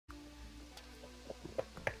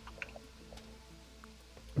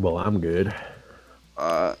Well, I'm good.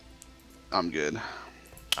 Uh, I'm good.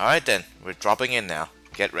 Alright then, we're dropping in now.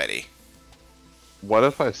 Get ready. What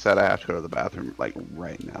if I said I have to go to the bathroom, like,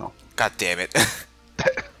 right now? God damn it.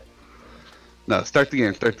 No, start the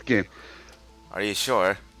game, start the game. Are you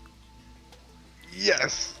sure?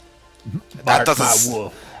 Yes! That Bark my doesn't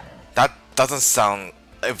wolf. that doesn't sound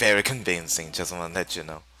very convincing, just wanna let you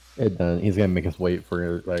know. It done. He's gonna make us wait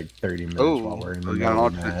for like 30 minutes while Oh, we're in the we got an middle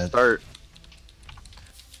of the alternate match. start.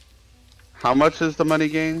 How much is the money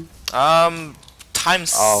gain?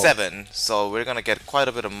 Times Oh. 7, so we're gonna get quite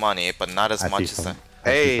a bit of money, but not as I see much as some- that. I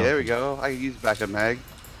see Hey, there we something. go. I can use backup mag.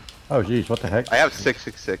 Oh jeez, what the heck? I have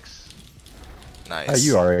 666. Nice. Oh,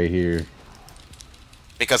 you already here?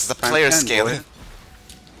 Because the Times player 10, scaling. boy.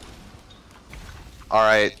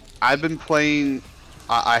 Alright, I've been playing.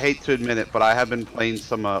 I hate to admit it, but I have been playing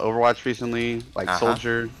some Overwatch recently, like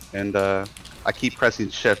Soldier, and I keep pressing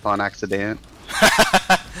shift on accident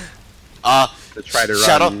to try to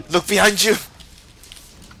Shadow, run. look behind you!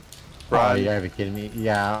 Oh, Run. you gotta be kidding me.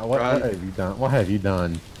 Yeah, what Run. have you done? What have you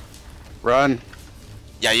done? Run.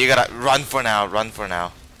 Yeah, you gotta run for now, run for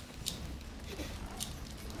now.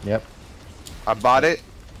 Yep. I bought it.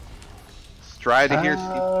 Stride to here.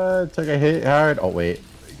 Took a hit hard. Oh wait,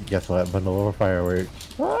 guess what? Bundle over fireworks.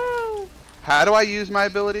 Ah. How do I use my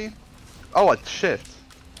ability? Oh, a shift.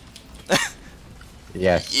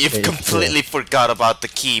 Yes. You've it's completely forgot about the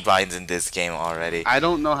keybinds in this game already. I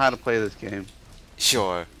don't know how to play this game.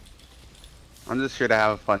 Sure. I'm just here to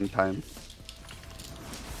have a fun time.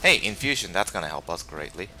 Hey, infusion, that's gonna help us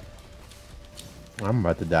greatly. true. I'm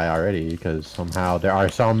about to die already because somehow there are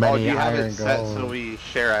so Oh, many you have iron it set gold. so we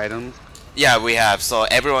share items. Yeah, we have, so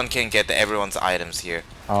everyone can get everyone's items here.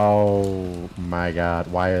 Oh my god,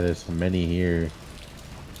 why are there so many here?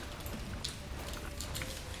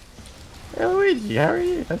 Hey Luigi, how are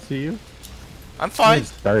you? I see you. I'm Let fine. me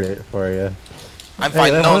start it for you. I'm Hey,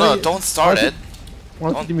 fine. then No, why no, don't you- don't start why it.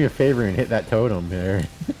 don't you do me a favor and hit that totem here?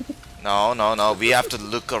 No, no, no. We have to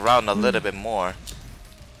look around a little bit more.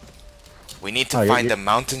 We need to Oh, find you're- the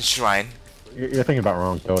mountain shrine. You're thinking about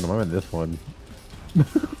wrong totem. I'm in this one.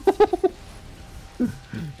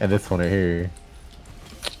 And this one right here.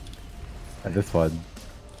 And this one.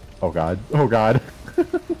 Oh god. Oh god.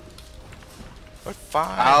 We're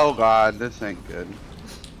fine. Oh god, this ain't good.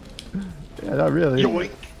 Yeah, not really. Yoink.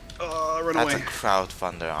 Run That's a away.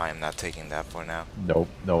 crowdfunder. I am not taking that for now. Nope,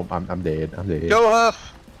 nope. I'm dead. I'm dead. Go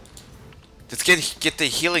Huff. Just get the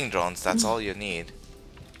healing drones. That's all you need.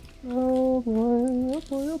 Oh boy, oh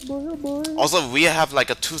boy, oh boy, oh boy. Also, we have like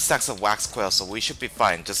a 2 stacks of wax coil, so we should be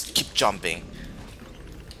fine. Just keep jumping.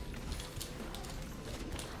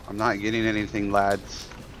 I'm not getting anything, lads.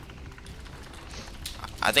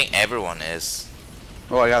 I think everyone is.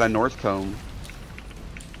 Oh, I got a North Cone.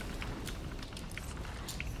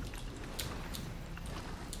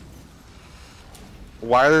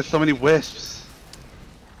 Why are there so many wisps?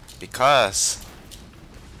 Because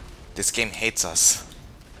this game hates us.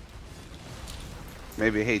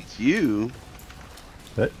 Maybe it hates you.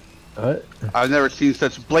 What? I've never seen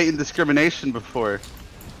such blatant discrimination before.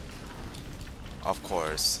 Of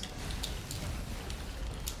course.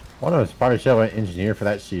 One of us probably should have an engineer for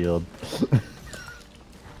that shield.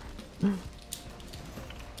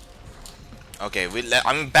 Okay,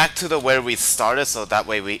 I'm back to the where we started, so that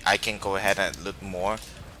way I can go ahead and look more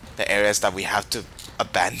the areas that we have to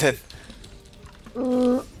abandon.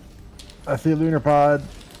 I see a lunar pod.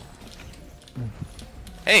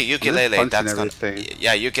 Hey, ukulele, punching that's gonna everything.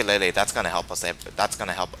 yeah, ukulele, that's gonna help us. That's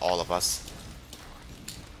gonna help all of us.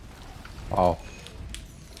 Oh.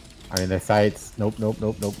 I mean, the sights. Nope, nope,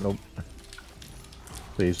 nope, nope, nope.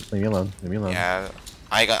 Please, leave me alone. Leave me alone. Yeah,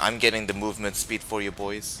 I'm getting the movement speed for you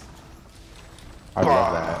boys. I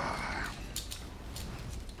love that.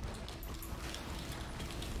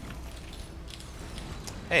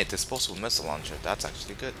 Hey, disposable missile launcher, that's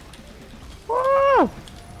actually good. Ah!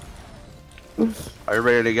 Are you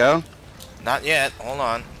ready to go? Not yet. Hold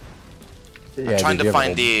on. Yeah, I'm trying dude, to you have a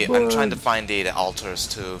find the whole I'm trying to bunch. find the altars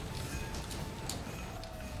too.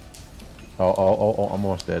 Oh,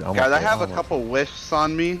 almost dead. Almost Guys, I dead, have a almost. couple wisps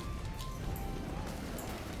on me.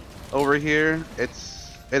 Over here. It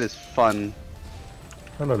is fun.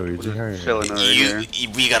 Hello, Luigi. How are you? Chilling over here.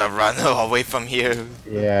 We gotta run away from here.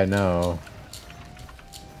 Yeah, I know.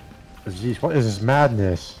 Jeez, what is this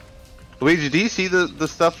madness? Luigi, do you see the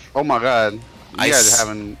stuff? Oh my god. You I guys s- are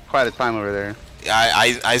having quite a time over there.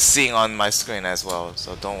 I see on my screen as well,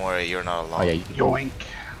 so don't worry, you're not alone. Oh yeah, Yoink.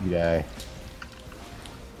 you die.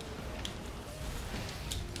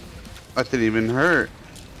 That didn't even hurt.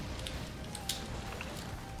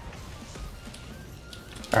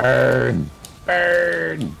 Burn.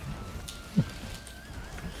 Burn!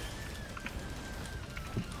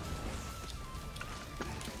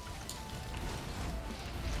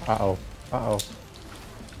 Uh-oh. Uh-oh.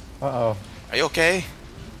 Uh-oh. Are you okay?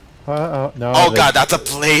 Uh-oh. No. Oh god, that's a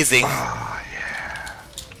blazing.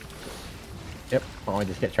 Yep. Oh, I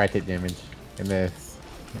just get tri-tip damage. And this.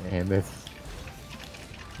 And this.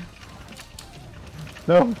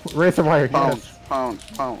 No! Razor wire, Pounce, yes! pounce,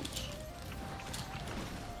 pounce.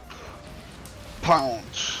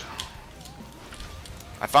 Pounce.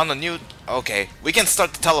 I found a new... Okay, we can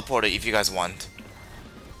start the teleporter if you guys want.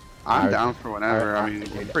 I'm down for whatever. I mean,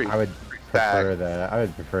 we're pretty, I would pretty prefer stacked. that. I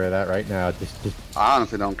would prefer that right now. Just I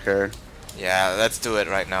honestly don't care. Yeah, let's do it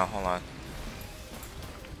right now. Hold on.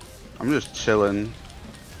 I'm just chilling.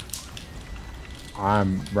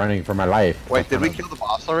 I'm running for my life. Wait, did we kill the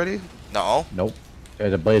boss already? No. Nope.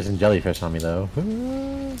 There's a blazing jellyfish on me though.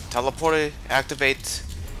 Teleporter, activate.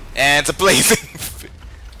 And it's a blazing.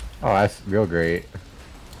 Oh, that's real great.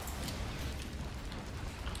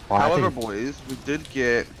 Well, However, boys, we did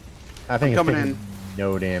get. I think it's coming taking in.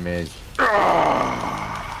 no damage.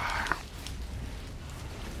 I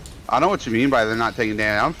know what you mean by they're not taking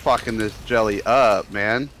damage. I'm fucking this jelly up,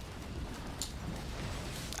 man.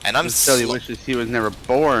 And I'm This jelly wishes he was never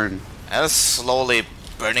born. I'm slowly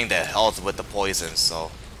burning the health with the poison,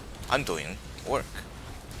 so I'm doing work.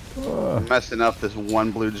 I'm messing up this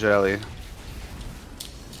one blue jelly.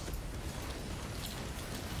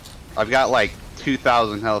 I've got like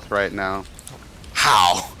 2,000 health right now.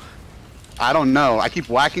 How? I don't know. I keep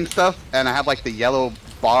whacking stuff, and I have like the yellow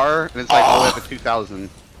bar, and it's like all the way up to 2,000.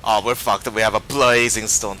 Oh, we're fucked. We have a blazing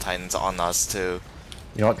stone titans on us too.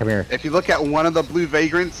 You know what? Come here. If you look at one of the blue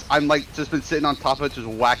vagrants, I'm like just been sitting on top of it, just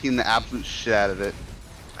whacking the absolute shit out of it.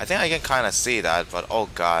 I think I can kind of see that, but oh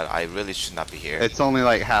god, I really should not be here. It's only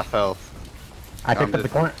like half health. I picked up the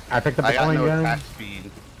coin. I picked up I the got coin no gun. attack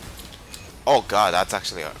speed. Oh god, that's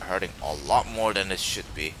actually hurting a lot more than it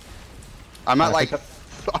should be. I'm at I like, picked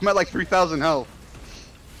I'm at like 3,000 health.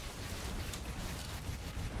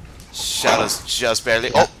 Shadows just barely.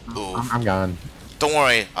 Oh, oof. I'm gone. Don't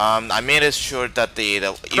worry. I made it sure that the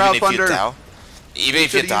even if you Crowdfunder. die, even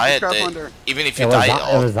if you Should've die, used the the, crowdfunder. even if It you was, die,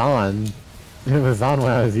 on, it was on. It was on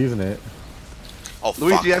when I was using it. oh fuck.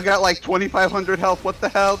 Luigi, I've got like 2,500 health. What the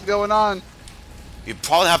hell's going on? You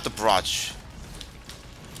probably have the brooch.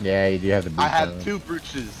 Yeah, you do have the boot I have gun. 2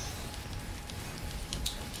 brooches.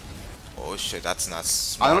 Oh shit, that's not I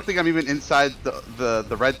smart. don't think I'm even inside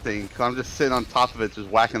the red thing, because I'm just sitting on top of it, just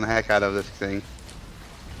whacking the heck out of this thing.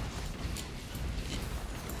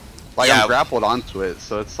 Like, Yeah. I'm grappled onto it,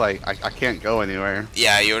 so it's like, I can't go anywhere.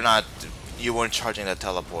 Yeah, you weren't charging the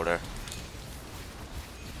teleporter.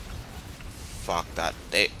 Fuck that.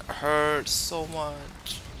 They hurt so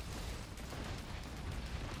much.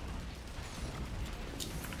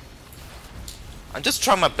 I'm just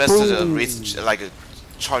trying my best to reach, like,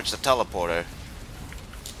 charge the teleporter.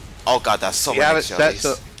 Oh god, that's so You have many it set jellies.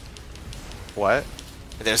 so... What?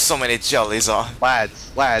 There's so many jellies on.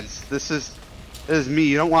 Lads, this is me,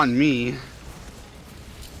 you don't want me.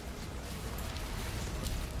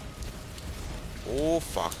 Oh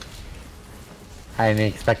fuck. I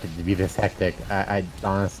didn't expect it to be this hectic. I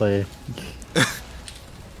honestly,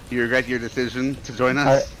 You regret your decision to join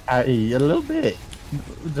us? a little bit.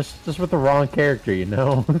 Just with the wrong character, you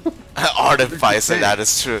know. Artificer, that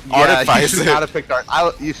is true. Yeah, you should not Artificer. have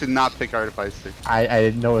picked you should not pick Artificer. I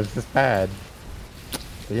didn't know it was this bad.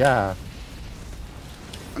 But yeah.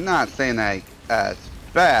 I'm not saying like it's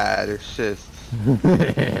bad, it's just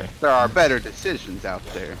there are better decisions out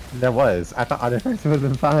there. There was. I thought Artificer would have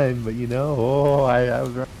been fine, but you know, I was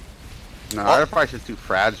wrong. No, Oh. Artificer's too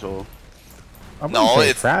fragile. I wouldn't No, say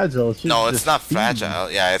it's fragile. No, just it's not speed. fragile.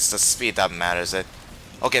 Yeah, it's the speed that matters.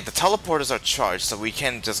 Okay, the teleporters are charged, so we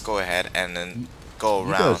can just go ahead and then go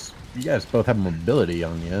around. You guys both have mobility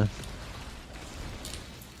on you.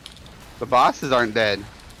 The bosses aren't dead.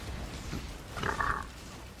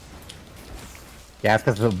 Yeah, it's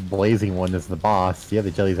because the blazing one is the boss. The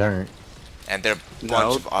other jellies aren't. And there are a No,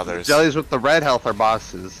 bunch of others. jellies with the red health are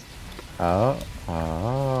bosses. Oh.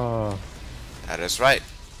 That is right.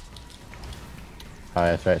 Oh,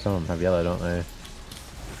 that's right. Some of them have yellow, don't they?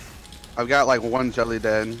 I've got like 1 jelly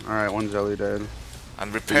dead. Alright, 1 jelly dead.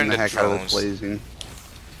 I'm Getting repairing the the heck out of this drones. blazing.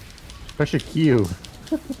 Push your Q.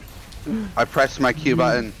 I pressed my Q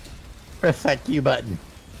button. Press that Q button.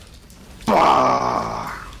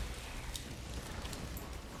 Bah!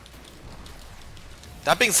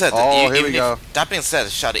 That being said, Oh, here even we if, go. that being said,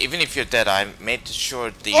 Shadow, even if you're dead, I made sure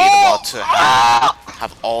the wall to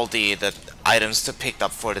have all the items to pick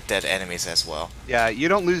up for the dead enemies as well. Yeah, you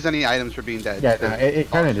don't lose any items for being dead. Yeah, no, it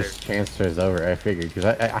kind of just transfers over. I figured because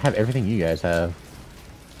I have everything you guys have.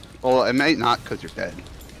 Well, it may not because you're dead.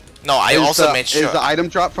 No, I also made sure. Is the item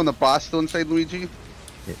drop from the boss still insane, Luigi?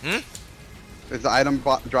 Hmm? Is the item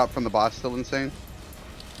drop from the boss still insane?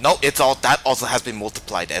 No, it's all that also has been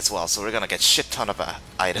multiplied as well, so we're gonna get shit ton of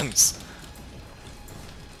items.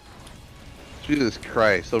 Jesus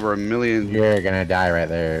Christ, over 1 million. You're gonna die right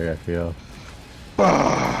there, I feel.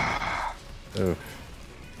 Oof.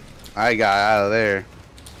 I got out of there.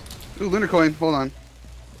 Ooh, lunar coin, hold on.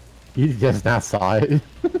 You just now saw it.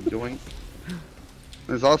 Doink.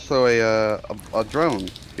 There's also a drone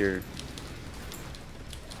here.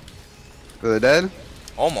 Are they dead?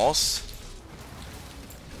 Almost.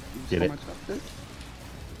 Get it.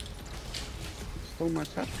 Stole my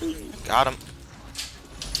chapstick? Got him.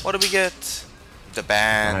 What do we get? The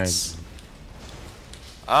bands.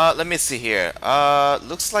 Let me see here.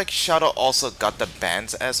 Looks like Shadow also got the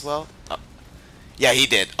bands as well. Yeah, he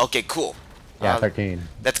did. Okay, cool. Yeah, 13.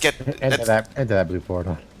 Let's get into that blue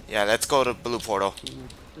portal. Yeah, let's go to blue portal.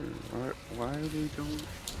 Why are they going?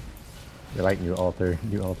 You like new altar?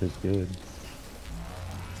 New altar's good.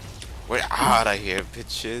 We're out of here,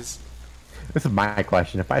 bitches. This is my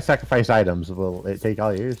question. If I sacrifice items, will it take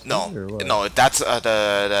all yours? No, or what? no. That's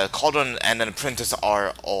the cauldron and then the printers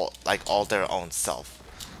are all their own self.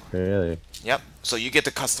 Really? Yep. So you get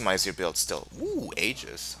to customize your build still. Ooh,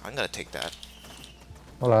 ages. I'm gonna take that.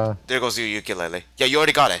 Hola. There goes your ukulele. Yeah, you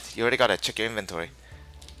already got it. You already got it. Check your inventory.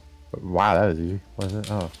 Wow, that was easy. What is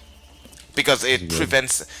it? Oh. Because it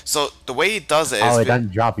prevents. So the way it does it is. Oh, it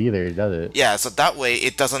doesn't drop either, does it? Yeah, so that way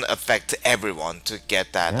it doesn't affect everyone to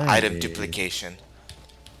get that Nice. item duplication.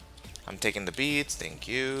 I'm taking the beads. Thank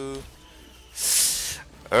you.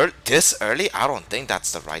 This early? I don't think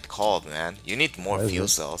that's the right call, man. You need more fuel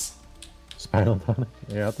cells. Spinal tonic?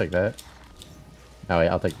 Yeah, I'll take that. Oh wait,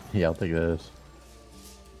 I'll take this.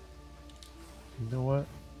 You know what?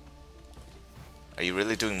 Are you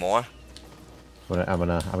really doing more? I'm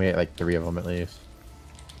gonna get like 3 of them at least.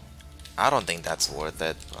 I don't think that's worth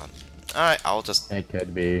it. But... Alright, I'll just... It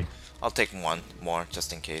could be. I'll take one more,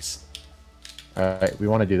 just in case. Alright, we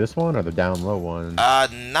want to do this one or the down low one?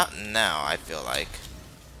 Not now, I feel like.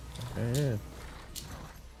 Yeah.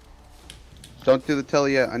 Don't do the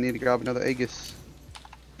telly yet. I need to grab another Aegis.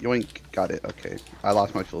 Yoink. Got it. Okay. I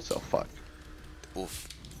lost my fuel cell. Fuck. Oof.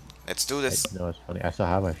 Let's do this. No, it's funny. I still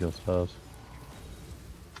have my fuel cells.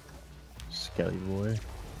 Skelly boy.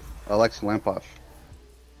 Alexa lamp off.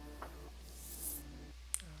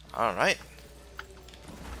 Alright.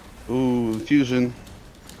 Ooh, fusion.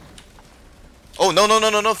 Oh,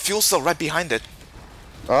 no. Fuel cell right behind it.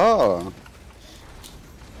 Oh.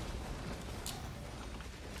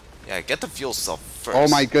 Yeah, get the fuel cell first. Oh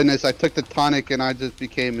my goodness, I took the tonic and I just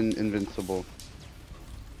became invincible.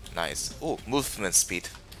 Nice. Ooh, movement speed.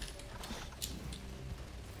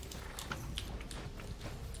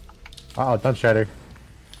 Oh, Dunce Shredder.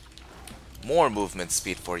 More movement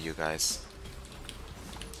speed for you guys.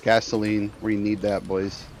 Gasoline, we need that,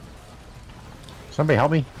 boys. Somebody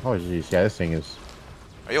help me. Oh jeez, yeah, this thing is...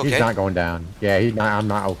 Are you okay? He's not going down. Yeah, he's not. I'm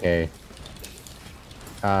not okay.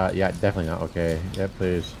 Yeah, definitely not okay. Yeah,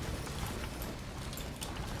 please.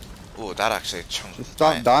 Ooh, that actually chunked. Just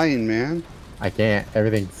stop dying, man. I can't.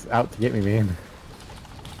 Everything's out to get me, man.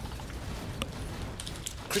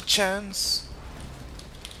 Crit chance.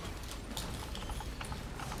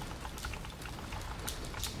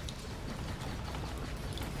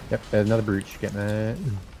 Yep, there's another brooch. Getting that.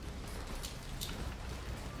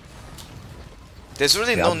 There's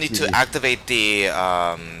really no need to activate the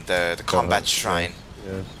combat shrine.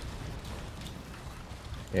 Yes.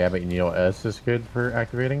 Yeah, but you know what else is good for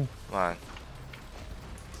activating? Come on.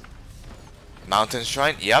 Mountain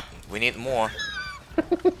shrine? Yep, we need more.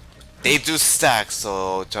 They do stack,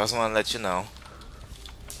 so just want to let you know.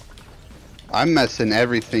 I'm messing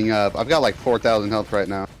everything up. I've got like 4,000 health right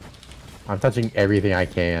now. I'm touching everything I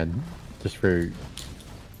can, just for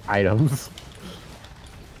items.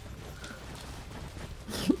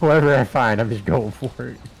 Whatever I find, I'm just going for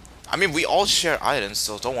it. I mean, we all share items,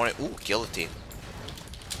 so don't worry. Ooh, guillotine.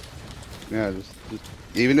 Yeah, just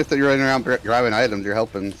even if you're running around grabbing items, you're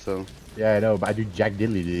helping, so. Yeah, I know, but I do jack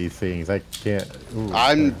diddly to these things. I can't. Ooh,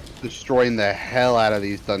 I'm destroying the hell out of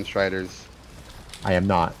these Dunstriders. I am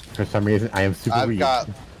not. For some reason, I am super weak. I've got.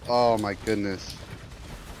 Oh my goodness.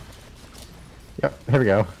 Yep, here we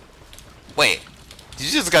go. Wait, did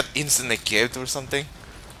you just got instantly killed or something?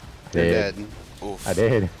 They're dead. Oof. I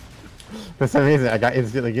did. For some reason, I got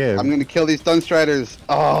instantly killed. I'm gonna kill these Dunstriders.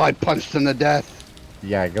 Oh, I punched him to death.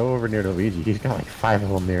 Yeah, go over near to Luigi. He's got like 5 of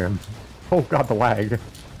them near him. Oh god, the lag.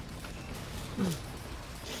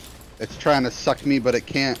 It's trying to suck me, but it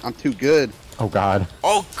can't. I'm too good. Oh god.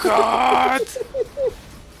 Oh god!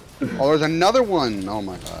 Oh, there's another one. Oh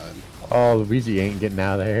my god. Oh, Luigi ain't getting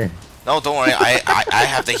out of there. No, don't worry. I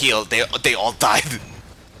have the heal. They all died.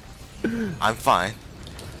 I'm fine.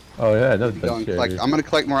 Oh yeah, no. I'm gonna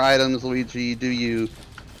collect more items, Luigi. Do you?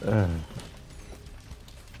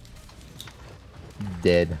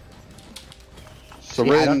 Dead.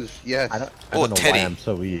 Syringe, See, yes. I don't know Teddy. why I'm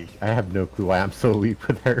so weak. I have no clue why I'm so weak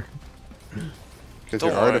with her. Because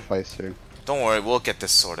Don't you're worry. artificer. Don't worry. We'll get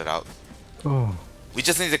this sorted out. Oh. We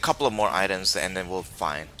just need a couple of more items, and then we'll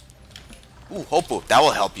fine. Ooh, Hopu. That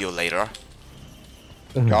will help you later.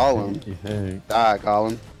 Gollum. Die,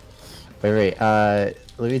 Gollum. Wait.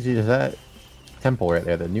 Luigi, is that temple right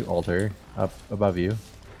there? The new altar up above you.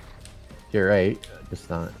 You're right. Just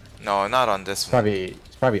not. No, not on this one.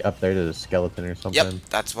 It's probably up there to the skeleton or something. Yep,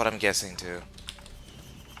 that's what I'm guessing too.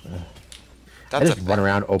 I That's just run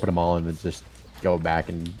around, open them all, and then just go back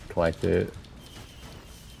and collect it.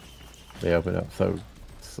 They open up so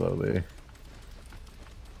slowly.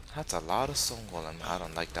 That's a lot of stone golem. I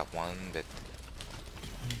don't like that one bit.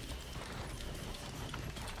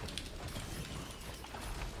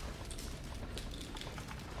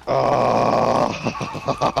 Oh,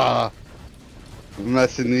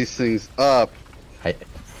 messing these things up.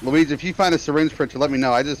 Luigi, if you find a syringe printer, let me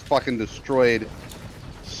know. I just fucking destroyed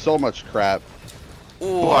so much crap.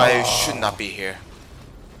 Ooh, I should not be here.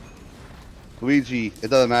 Luigi, it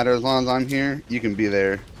doesn't matter as long as I'm here. You can be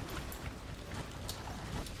there.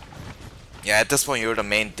 Yeah, at this point you're the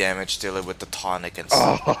main damage dealer with the tonic and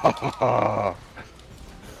stuff. Oh,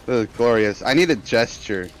 this is glorious. I need a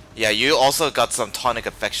gesture. Yeah, you also got some tonic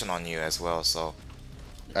affection on you as well, so.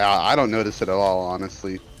 I don't notice it at all,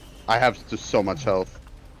 honestly. I have just so much health.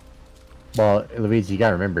 Well, Luigi, you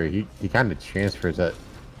gotta remember, he kind of transfers it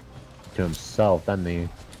to himself, doesn't he?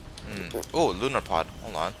 Oh, lunar pod.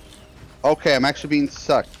 Hold on. Okay, I'm actually being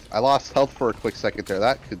sucked. I lost health for a quick second there.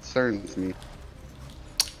 That concerns me.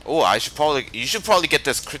 Oh, you should probably get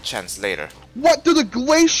this crit chance later. What? Do the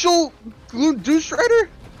glacial douche rider?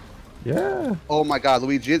 Yeah. Oh my god,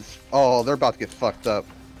 Luigi, oh, they're about to get fucked up.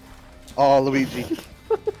 Oh, Luigi.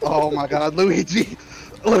 Oh my god, Luigi.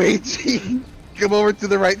 Luigi. Come over to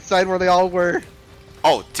the right side where they all were.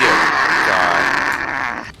 Oh, dear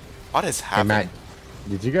god. What is Hey, happening? Matt,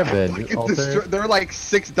 did you grab the new altar? There are like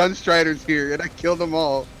 6 Dunstriders here, and I killed them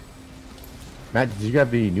all. Matt, did you grab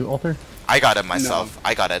the new altar? I got it myself. No.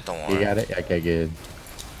 I got it, don't worry. You got it? Okay, good.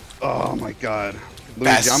 Oh my god.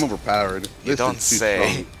 Luigi, I'm overpowered. You don't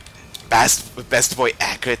say. Best boy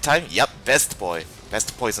accurate time? Yep, best boy.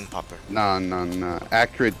 Best poison popper. Nah.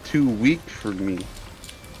 Accurate too weak for me.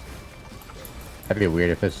 That'd be weird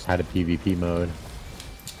if this had a PvP mode.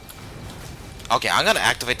 Okay, I'm gonna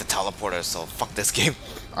activate the teleporter, so fuck this game.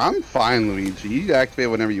 I'm fine, Luigi. You activate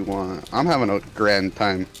whenever you want. I'm having a grand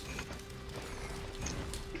time.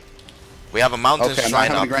 We have a mountain shrine. Okay, I'm not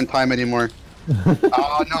having a grand time anymore.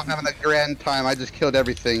 Oh no, I'm having a grand time. I just killed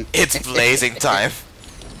everything. It's blazing time.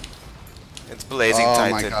 It's blazing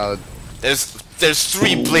titan. Oh my god. There's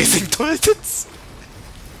 3 blazing titans.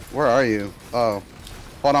 Where are you? Oh.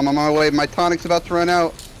 Hold on, I'm on my way. My tonic's about to run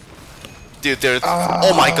out. Dude, there's...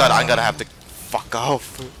 Oh my god, I'm gonna have to... Fuck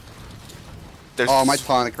off. Oh, my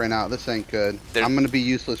tonic ran out. This ain't good. I'm gonna be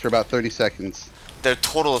useless for about 30 seconds. There are a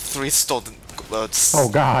total of 3 stolen... oh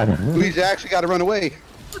god. Luigi actually gotta run away.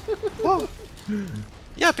 Whoa.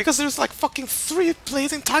 Yeah, because there's like fucking 3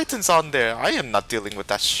 blazing titans on there. I am not dealing with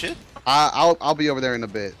that shit. I'll be over there in a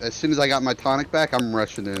bit. As soon as I got my tonic back, I'm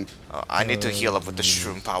rushing in. I need to heal up with the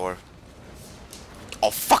shroom power. Oh,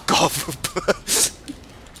 fuck off!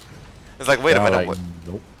 It's like, wait a minute. Like,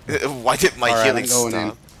 nope. Why did my healing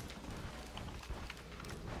stop?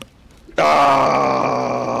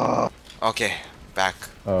 Okay, back.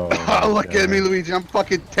 Oh, look at me, Luigi. I'm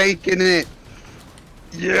fucking tanking it.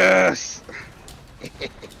 Yes.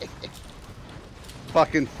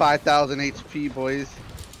 Fucking 5,000 HP, boys.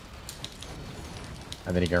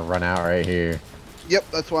 And then you can run out right here. Yep,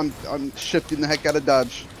 that's why I'm shifting the heck out of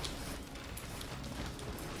dodge.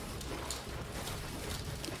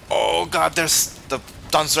 Oh god, there's the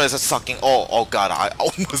Dunstriders are sucking. Oh god, I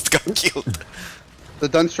almost got killed. The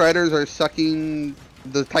Dunstriders are sucking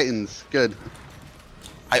the Titans. Good.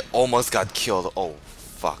 I almost got killed. Oh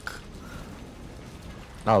fuck.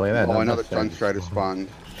 Oh, look at that. Oh, another Dunstrider spawned.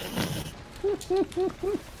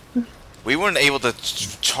 We weren't able to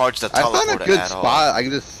charge the teleporter at all. I found a good spot. I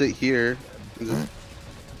can just sit here.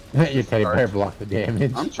 Your teddy bear block the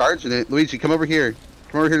damage. I'm charging it. Luigi, come over here.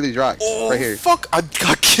 Come over here to these rocks. Oh, right here. Fuck! I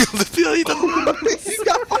got killed. You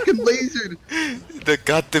got fucking fucking lasered. The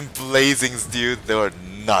goddamn blazings, dude. They were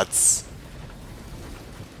nuts.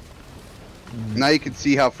 Now you can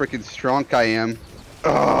see how freaking strong I am.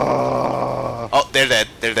 Oh, they're dead.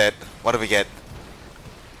 They're dead. What do we get?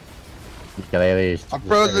 Ukuleles. I'm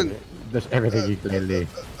frozen. There's everything ukulele.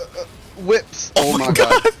 Whips. Oh my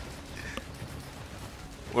god.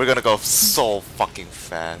 We're gonna go so fucking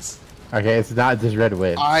fast. Okay, it's not just red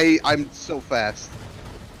whip. I'm so fast.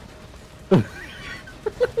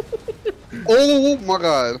 Oh my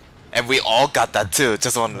god. And we all got that too.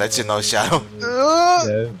 Just want to let you know, Shadow.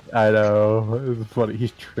 Yeah, I know. It's funny.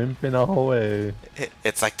 He's trimping the whole way.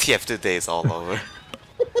 It's like TF2 days all over.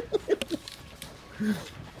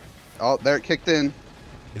 Oh, there it kicked in.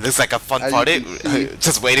 It looks like a fun As you party. can see-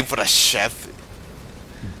 Just waiting for the chef.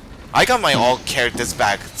 I got my all characters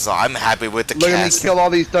back, so I'm happy with the Look at me cast. kill all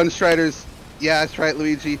these Dunstriders. Yeah, that's right,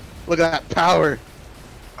 Luigi. Look at that power.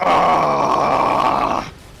 Ah!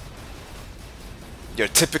 Your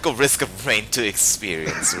typical Risk of Rain 2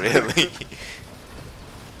 experience, really.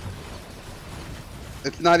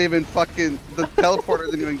 It's not even fucking... The teleporter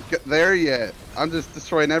isn't even get there yet. I'm just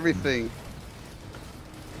destroying everything.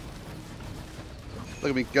 Look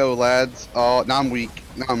at me go, lads. Oh, now I'm weak.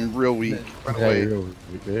 Now I'm real weak. Run away.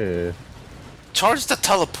 Yeah. Charge the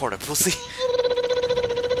teleporter, pussy.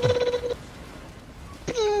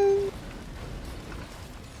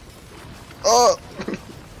 Oh!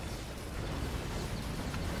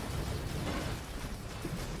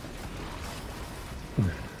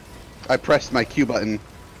 I pressed my Q button.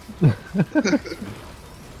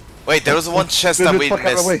 Wait, there was one chest that we Fuck out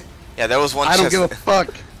of the missed. way. Yeah, there was one I chest. don't give a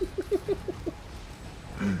fuck.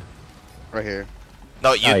 Right here.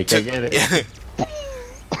 No, you I took. can't get it.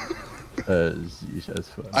 That's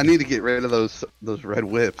fun. I need to get rid of those red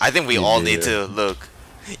whips. I think we You all do. need to look.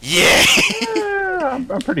 Yeah. Yeah,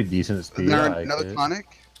 I'm pretty decent at speed. Is there I like another it. tonic?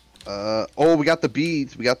 Oh, we got the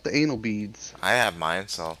beads. We got the anal beads. I have mine,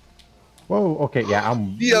 so. Whoa, okay, yeah,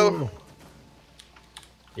 I'm... Dio.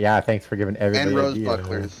 Yeah, thanks for giving everybody And a rose Dio.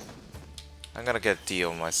 bucklers. I'm gonna get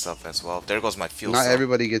Dio myself as well. There goes my fuel Not cell.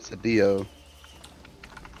 everybody gets a Dio.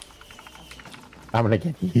 I'm gonna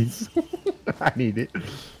get these. I need it.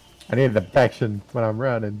 I need the protection when I'm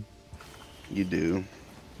running. You do.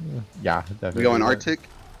 Yeah, definitely. We going Arctic?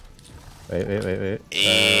 Wait.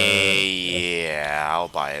 Yeah, I'll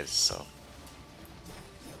buy it. So.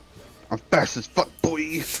 I'm fast as fuck, boy.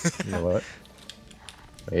 You know what?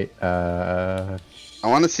 Wait, I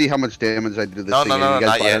want to see how much damage I do this No, thing. no, and no, you guys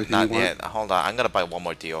not buy yet, everything not you want? yet. Hold on, I'm gonna buy one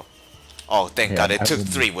more Dio. Oh, thank Yeah, God, it I took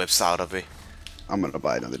wouldn't- 3 whips out of it. I'm gonna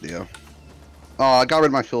buy another Dio. Oh, I got rid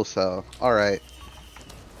of my fuel cell. Alright.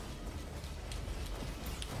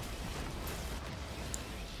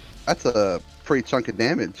 That's a pretty chunk of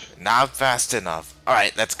damage. Not fast enough.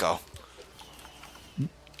 Alright, let's go.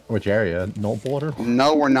 which area? Null border?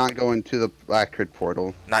 No, we're not going to the Black Crit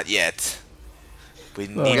portal. Not yet. We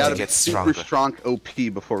We need We to gotta get be super stronger. strong OP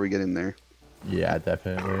before we get in there. Yeah,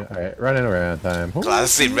 definitely. Alright, running around time. Woo!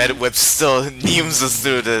 Honestly, Red Whip still neems us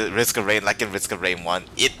through the Risk of Rain like in Risk of Rain 1.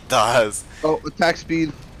 It does. Oh, attack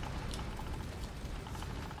speed.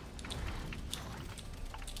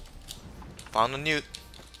 Found a newt.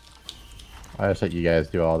 I just let you guys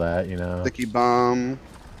do all that, you know. Sticky bomb.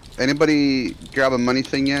 Anybody grab a money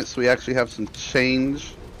thing yet so we actually have some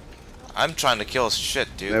change? I'm trying to kill shit,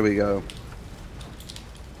 dude. There we go.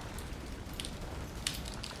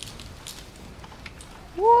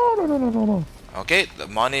 Whoa, no. Okay, the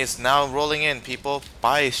money is now rolling in, people.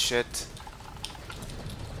 Buy shit.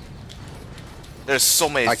 There's so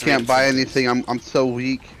many. I can't buy anything. I'm so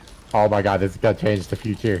weak. Oh my god, this is gonna change the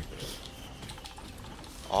future.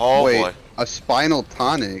 Oh Wait, boy. a spinal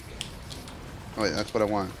tonic. Oh, wait, that's what I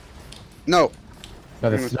want. No. No,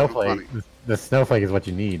 the It was so snowflake. funny. The snowflake is what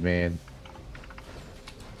you need, man.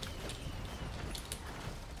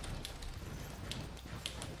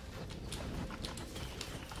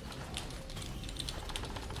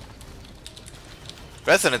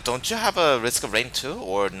 Resident, don't you have a Risk of Rain 2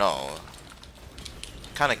 or no?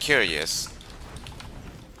 Kinda curious.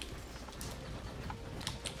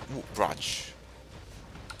 Ooh, brooch.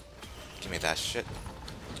 Give me that shit.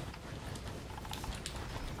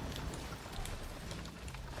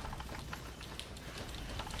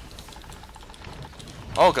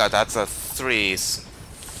 Oh god, that's a 3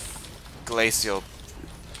 glacial.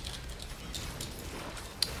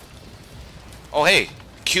 Oh hey,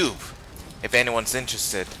 cube. If anyone's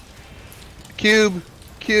interested. Cube.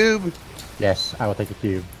 Cube. Yes, I will take the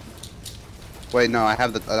cube. Wait, no, I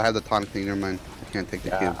have the tonic thing. Never mind. I can't take the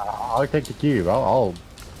Yeah, cube. I'll take the cube. I'll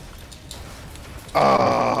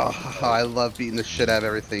Oh, I love beating the shit out of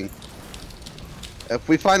everything. If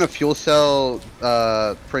we find a fuel cell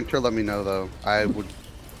printer, let me know though. I would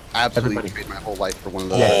absolutely trade my whole life for one of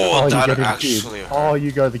those. Oh, Yeah, that actually hurt. Oh,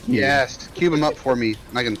 you go to the cube. Yes, cube them up for me.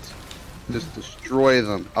 And I can just destroy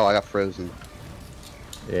them. Oh, I got frozen.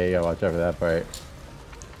 Yeah, you gotta watch out for that part.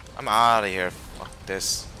 I'm out of here. Fuck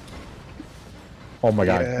this. Oh my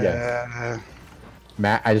god, yeah.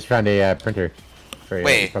 Matt, I just found a printer. For you.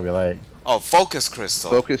 Wait. You probably like. Oh, focus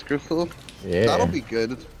crystal. Focus crystal? Yeah. That'll be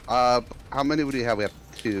good. How many would we have? We have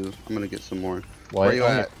 2. I'm gonna get some more. Well, Where are you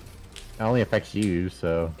at? It only affects you,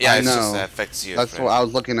 so. Yeah, I it's know. just that affects you. That's what I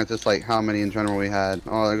was looking at, just like how many in general we had.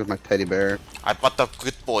 Oh, there goes my teddy bear. I bought the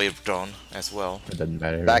good boy drone as well. It doesn't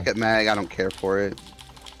matter. Back at mag, I don't care for it.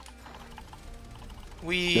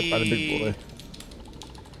 Yep, by the big boy.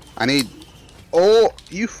 I need. Oh,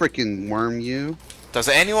 you freaking worm, you! Does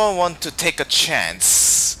anyone want to take a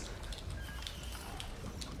chance?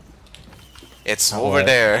 It's over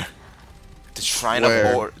there. The shrine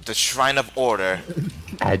of order.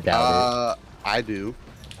 I doubt I do.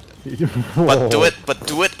 it. But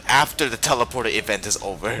do it after the teleporter event is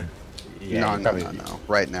over. Yeah, No.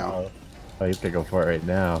 Right now. Oh, he's gonna go for it right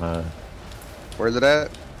now, huh? Where's it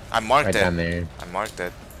at? I marked Right it. down there. I marked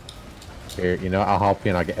it. Here, you know, I'll help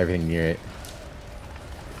you and I'll get everything near it.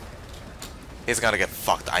 He's gonna get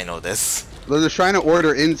fucked. I know this. There's a shrine of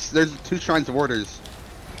order in. There's 2 shrines of orders.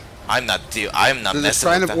 I'm not There's a messing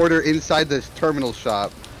shrine with of that. order inside this terminal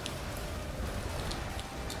shop.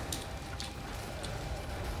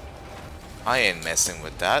 I ain't messing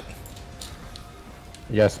with that.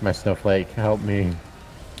 Yes, my snowflake, help me.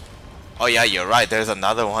 Oh yeah, you're right. There's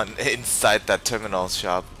another one inside that terminal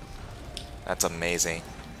shop. That's amazing.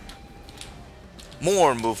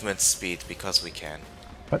 More movement speed because we can.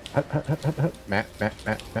 Matt.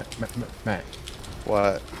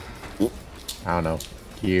 What? I don't know.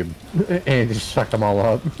 Cube. And just suck them all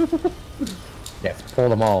up. Yes, pull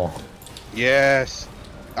them all. Yes.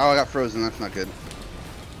 Oh, I got frozen. That's not good.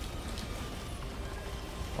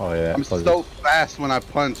 Oh yeah. I'm so fast when I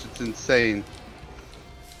punch. It's insane.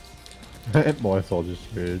 More soldiers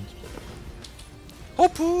screwed.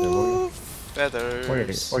 Oh,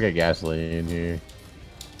 feathers. We'll get gasoline here.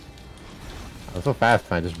 I'm so fast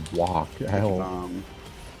and I just walk. I don't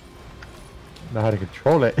know how to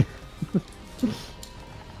control it.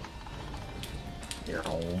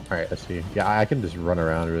 Alright, let's see. Yeah, I can just run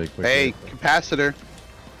around really quick. Hey, capacitor.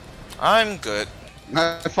 I'm good.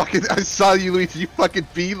 I saw you, Luigi. You fucking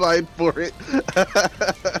beeline for it.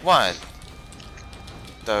 What?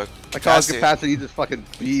 The I call it capacitor. You just fucking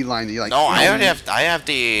beeline. You like. No, I already have. I have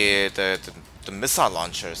the missile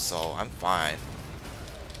launcher, so I'm fine.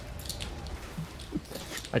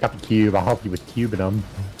 I got the cube. I'll help you with cubing them.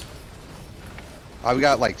 I've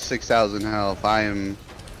got like 6,000 health. I am.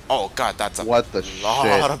 Oh god, that's a what the lot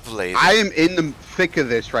shit. of blades. I am in the thick of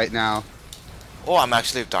this right now. Oh, I'm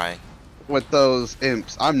actually dying. With those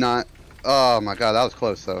imps, I'm not. Oh my god, that was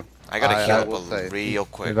close though. I gotta heal up say. real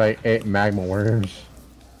quick. There's like 8 magma worms.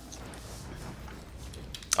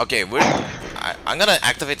 Okay, I'm gonna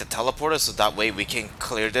activate the teleporter so that way we can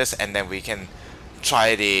clear this and then we can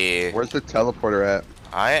try the. Where's the teleporter at?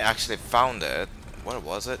 I actually found it. Where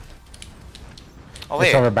was it? Oh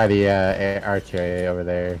It's wait. over by the archery over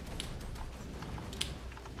there.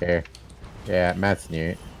 Here. Yeah, Matt's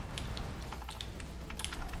near it.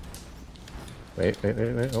 Wait.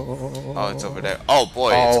 Oh, it's over there. Oh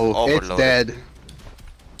boy, it's overloaded. It's dead.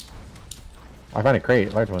 I found a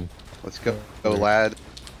crate, large one. Let's go, lad.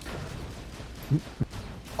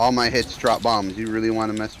 All my hits drop bombs. You really want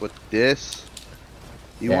to mess with this?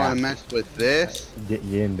 You want to mess with this? Get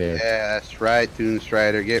you in there. Yeah, that's right, Toon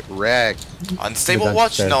Strider. Get wrecked. Unstable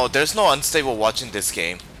watch? No, there's no unstable watch in this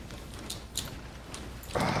game.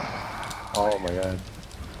 Oh my god.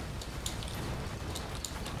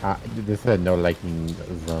 This is a no liking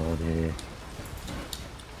zone here.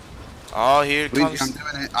 Oh, here it comes. I'm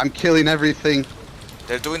doing it. I'm killing everything.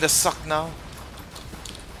 They're doing the suck now.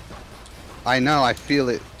 I know. I feel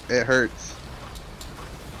it. It hurts.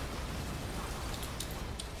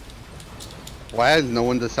 Why has no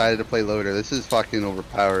one decided to play loader? This is fucking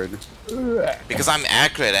overpowered. Because I'm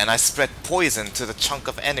accurate and I spread poison to the chunk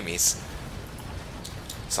of enemies.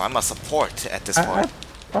 So I'm a support at this point.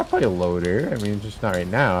 I'll play a loader. I mean, just not right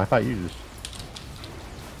now. I thought you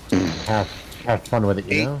just have fun with it,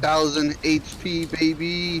 you know? 8,000 HP,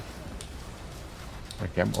 baby.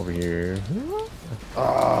 Okay, I'm over here.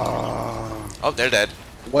 Oh, they're dead.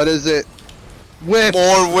 What is it? Whip.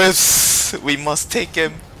 More whiffs. We must take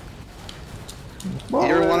him. You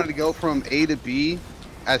ever wanted to go from A to B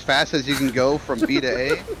as fast as you can go from B to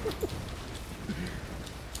A?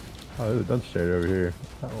 Oh, there's a dump straight over here.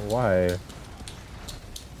 Oh, why?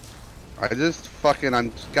 I just fucking,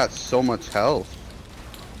 I'm got so much health.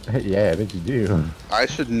 Yeah, I bet you do. I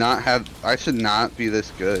should not be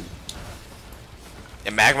this good.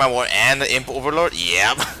 A Magma War and the Imp Overlord?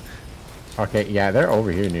 Yep. Okay, yeah, they're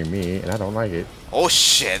over here near me, and I don't like it. Oh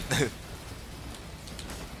shit.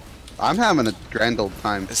 I'm having a grand old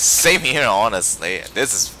time. Same here, honestly.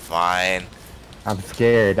 This is fine. I'm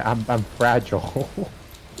scared. I'm fragile.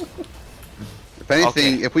 If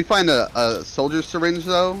anything, Okay. if we find a soldier syringe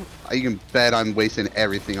though, you can bet I'm wasting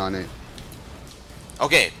everything on it.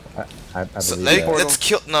 Okay. I So believe that. let's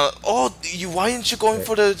kill. No. Oh, you. Why aren't you going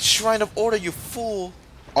for the Shrine of Order? You fool.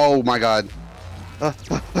 Oh my god. Fuck.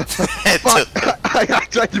 I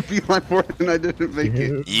tried to beat my fort and I didn't make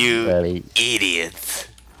it. You Really? idiot.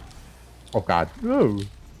 Oh god. Ooh.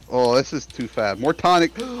 Oh, this is too fast. More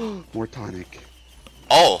tonic. More tonic.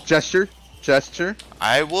 Oh, Gesture. Gesture.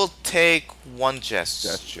 I will take one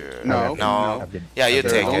gesture. No. No. Yeah, you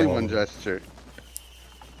There's take only it. one gesture.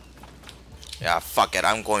 Yeah, fuck it.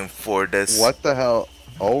 I'm going for this. What the hell?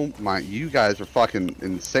 Oh my, you guys are fucking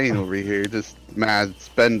insane over here. Just mad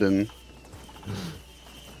spending.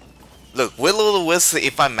 Look, will-o'-the-wisp,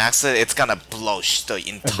 if I max it, it's gonna blow the There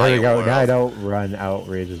entire we go. world. Now I don't run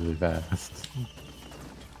outrageously fast.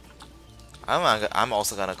 I'm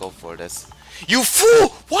also gonna go for this. You fool!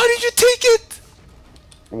 Why did you take it?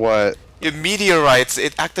 What? Your meteorites,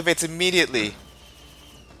 it activates immediately.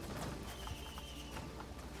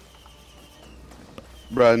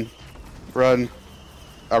 Run. Run.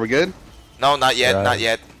 Are we good? No, not yet, Right. not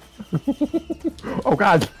yet. Oh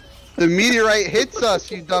god. The meteorite hits us,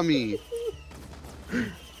 you dummy.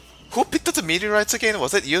 Who picked up the meteorites again?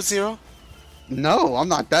 Was it you, Zero? No, I'm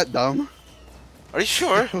not that dumb. Are you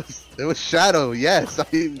sure? It was Shadow, yes.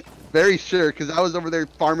 I'm very sure, because I was over there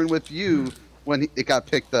farming with you when it got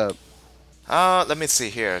picked up. Let me see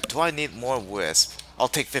here. Do I need more wisp? I'll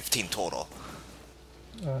take 15 total.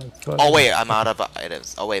 It's fine. Oh wait, I'm out of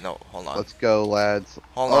items. Oh wait, no, hold on. Let's go, lads.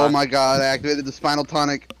 Hold Oh on. my god, I activated the spinal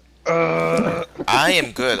tonic. I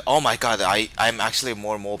am good. Oh my god, I'm actually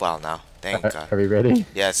more mobile now. Thank Are god. we ready?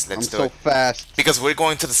 Yes, I'm let's do so it. fast. Because we're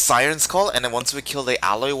going to the Siren's Call, and then once we kill the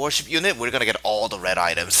Alloy Worship unit, we're gonna get all the red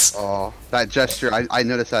items. Oh, that gesture, I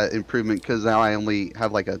noticed that improvement because now I only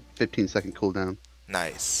have like a 15-second cooldown.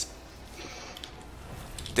 Nice.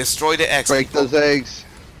 Destroy the X. Break people. those eggs.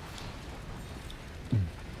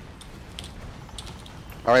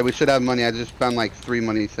 Alright, we should have money. I just found like 3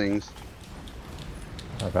 money things.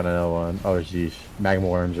 I found another one. Oh jeez. Magma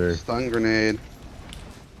worms are. Stun grenade.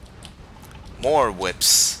 More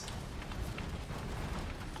whips.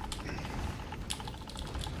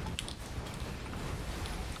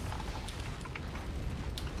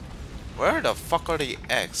 Where the fuck are the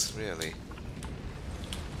eggs, really?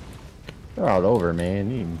 They're all over,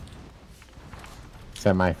 man. You can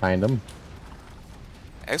semi find them.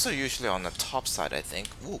 Eggs are usually on the top side, I think.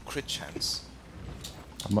 Ooh, crit chance.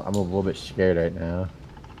 I'm a little bit scared right now.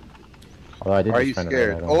 Although I did Are just you find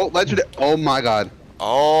scared? another item. Oh, legendary. Oh my god.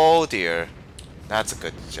 Oh dear. That's a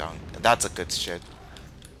good junk. That's a good shit.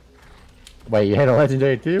 Wait, you had a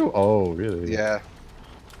legendary too? Oh, really? Yeah,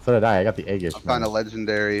 So did I. I got the eggish. I found a one.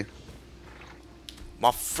 legendary.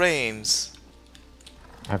 My frames.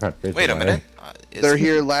 I found fish Wait a away. minute. They're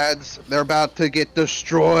here, lads. They're about to get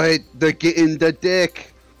destroyed. They're getting the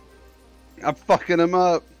dick. I'm fucking them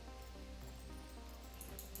up.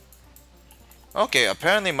 Okay,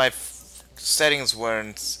 apparently my settings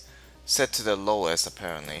weren't set to the lowest,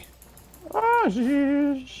 apparently. Oh,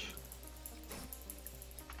 jeez.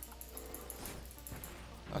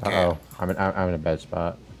 Okay. Uh-oh. I'm in a bad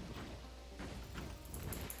spot.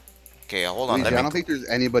 Okay, hold on. Luigi, Let I me. don't think there's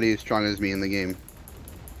anybody as strong as me in the game.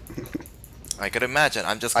 I could imagine.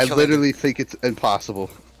 I'm just I killing. literally think it's impossible.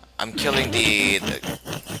 I'm killing the.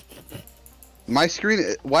 My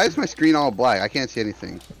screen. Why is my screen all black? I can't see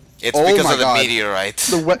anything. It's Oh because my of the God. meteorite.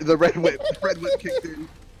 The red whip. The red whip kicked in,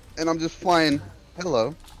 and I'm just flying.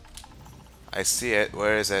 Hello. I see it.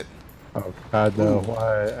 Where is it? Oh god, no. Ooh.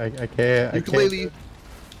 Why? I can't. Ukulele.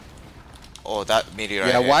 Oh, that meteorite.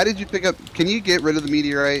 Yeah. hit. Why did you pick up? Can you get rid of the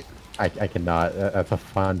meteorite? I cannot. That's a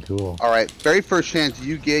fun tool. All right. Very first chance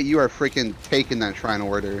you get, you are freaking taking that shrine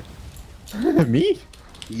order. Me?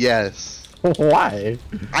 Yes. Why?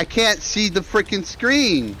 I can't see the freaking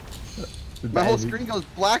screen. My whole That- screen goes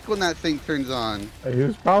black when that thing turns on.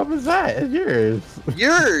 Whose problem is that? It's yours.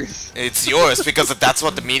 Yours. It's yours because that's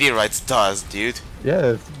what the meteorites does, dude.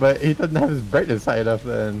 Yes, but he doesn't have his brightness high enough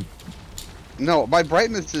then. No, my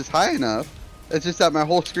brightness is high enough. It's just that my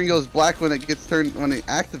whole screen goes black when it gets turned when it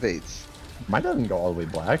activates. Mine doesn't go all the way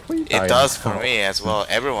black. What are you It talking does for about? me as well.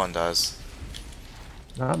 Everyone does.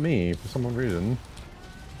 Not me, for some reason.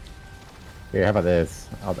 Here, how about this?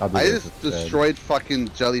 I'll do I this just instead. destroyed fucking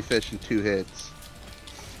jellyfish in 2 hits.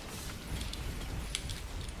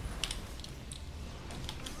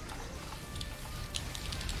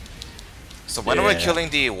 So when are we killing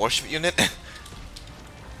the warship unit?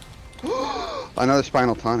 Another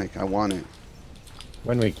spinal tonic. I want it.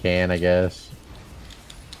 When we can, I guess.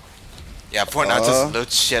 Yeah, for now just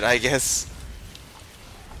loot shit, I guess.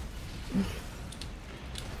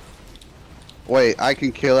 Wait, I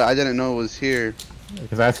can kill it. I didn't know it was here.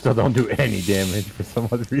 Because I still don't do any damage for some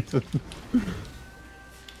other reason.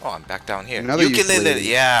 Oh, I'm back down here. Another ukulele.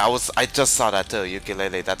 Yeah, I just saw that too.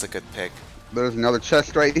 Ukulele, that's a good pick. There's another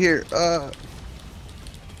chest right here.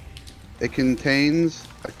 It contains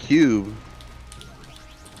a cube.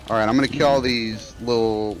 Alright, I'm gonna kill all these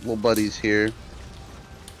little buddies here.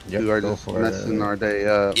 Yep, who are just messing our day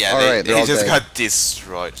up. Yeah, Alright, they just got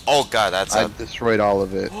destroyed. Oh god, I destroyed all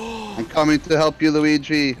of it. I'm coming to help you,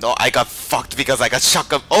 Luigi. No, I got fucked because I got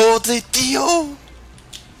shotgun. Oh, the Dio!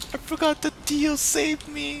 I forgot the Dio saved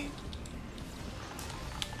me.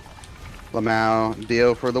 Lamau,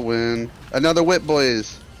 Dio for the win. Another whip,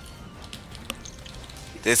 boys.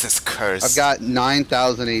 This is cursed. I've got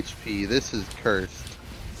 9,000 HP. This is cursed.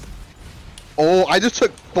 Oh, I just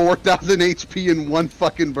took 4,000 HP in one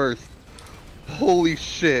fucking burst. Holy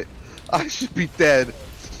shit. I should be dead.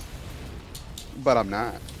 But I'm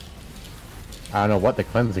not. I don't know what the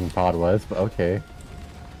cleansing pod was, but okay.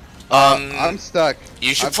 I'm stuck.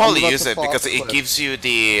 You should probably use it because it gives you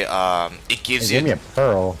the it gave me a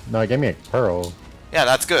pearl. No, it gave me a pearl. Yeah,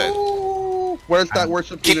 that's good. Ooh, where's that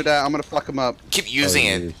worship unit at? I'm gonna fuck him up. Keep using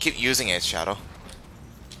it. Keep using it, Shadow.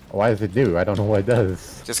 Why does it do? I don't know what it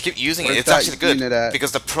does. Just keep using Where's it. It's actually good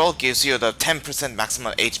because the pearl gives you the 10%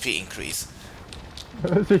 maximum HP increase.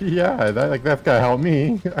 Yeah, that's gotta help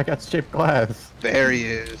me. I got shaped glass. There he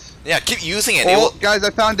is. Yeah, keep using it. Oh, guys, I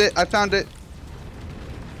found it. I found it.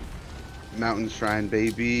 Mountain Shrine,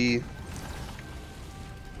 baby.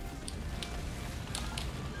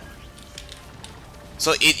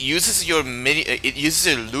 So it uses your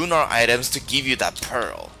lunar items to give you that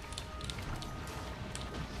pearl.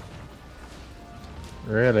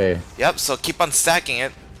 Really? Yep. So keep on stacking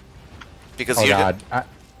it because oh you're. God.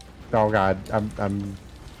 Oh God. I'm.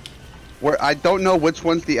 Where I don't know which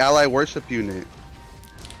one's the ally worship unit.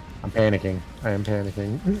 I'm panicking. I am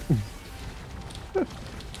panicking.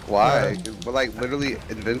 Why? We're like literally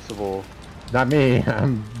invincible. Not me.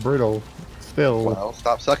 I'm brutal. Still. Well,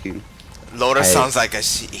 stop sucking. Loader sounds like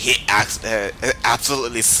he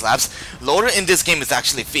absolutely slaps. Loader in this game is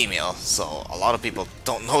actually female, so a lot of people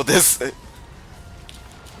don't know this.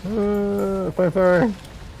 Fire.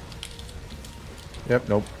 Yep,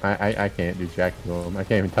 nope. I can't do jack to him. I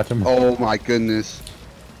can't even touch him. Oh my goodness.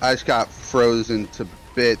 I just got frozen to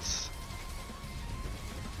bits.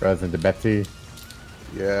 Frozen to Betsy.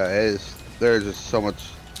 Yeah, it is. There's just so much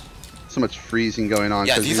freezing going on.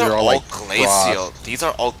 Yeah, these are all like glacial. Frost. These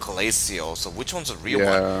are all glacial. So which one's a real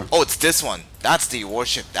one? Oh, it's this one. That's the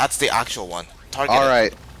warship. That's the actual one. Target. All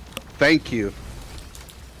right. Thank you.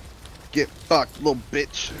 Get fucked, little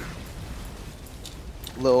bitch.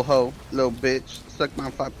 Little hoe, little bitch. Suck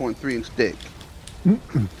my 5.3-inch dick.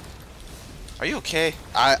 Are you okay?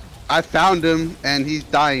 I found him and he's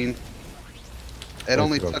dying. It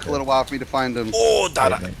only took a little while for me to find him. Oh,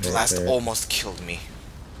 that blast almost killed me.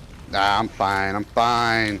 Nah, I'm fine. I'm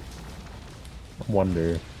fine. I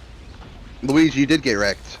wonder. Luigi, you did get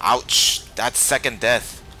wrecked. Ouch. That's second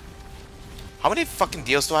death. How many fucking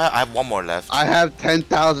deals do I have? I have one more left. I have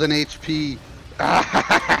 10,000 HP.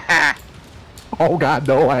 Oh God,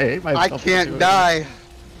 no! I hate myself. I can't die.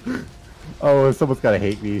 Oh, someone's gotta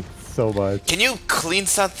hate me so much. Can you clean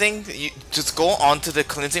something? You just go onto the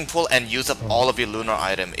cleansing pool and use up all of your lunar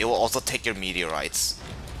item. It will also take your meteorites.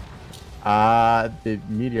 The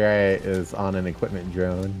meteorite is on an equipment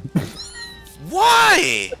drone.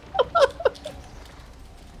 Why?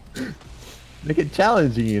 Make it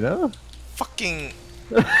challenging, you know? Fucking...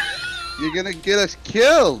 You're gonna get us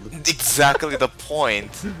killed. Exactly the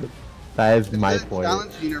point. That is my point.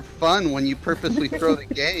 Challenging or fun when you purposely throw the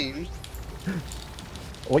game.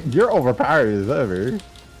 Well, you're overpowered as ever.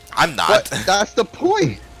 I'm not. But that's the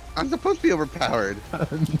point. I'm supposed to be overpowered. No,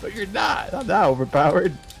 you're not. I'm not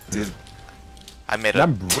overpowered. Dude, I made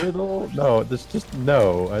I'm brittle. No, just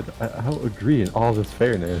no. I don't agree in all this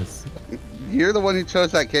fairness. You're the one who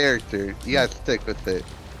chose that character. You gotta stick with it.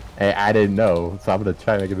 Hey, I didn't know, so I'm gonna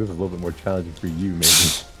try to make this a little bit more challenging for you, maybe.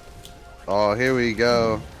 Oh, here we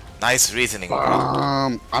go. Nice reasoning.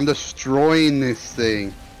 I'm destroying this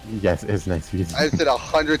thing. Yes, it's nice reasoning. I just did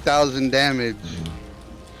 100,000 damage.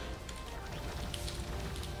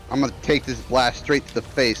 I'm gonna take this blast straight to the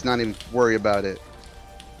face, not even worry about it.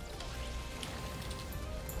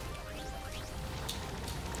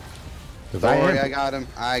 Don't worry, I got him.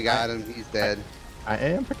 I got him. He's dead. I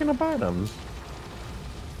am picking up items.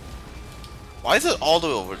 Why is it all the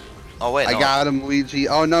way over? Oh wait, no. I got him, Luigi.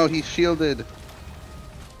 Oh no, he's shielded.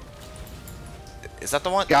 Is that the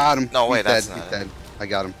one? Got him. No, wait, he's that's dead. not He's it. dead. I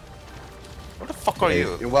got him. Where the fuck are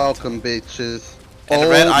you? You're welcome, bitches. And oh the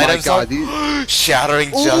red my items god, are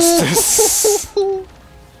shattering justice.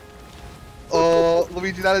 Oh,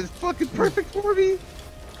 Luigi, that is fucking perfect for me.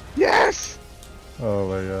 Yes. Oh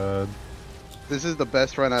my god. This is the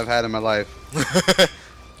best run I've had in my life.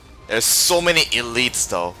 There's so many elites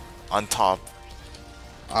though on top.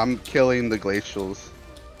 I'm killing the glacials.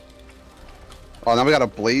 Oh, now we got a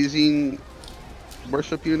blazing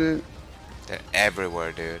worship unit. They're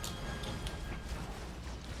everywhere, dude.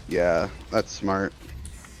 Yeah, that's smart.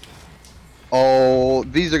 Oh,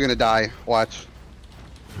 these are gonna die. Watch.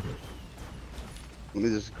 Let me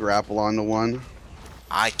just grapple onto one.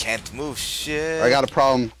 I can't move shit. I got a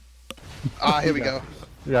problem. Ah, here we go.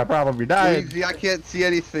 Yeah, probably died. Luigi, I can't see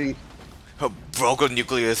anything. Broken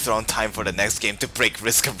nuclear throne, time for the next game to break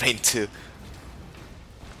Risk of Rain 2.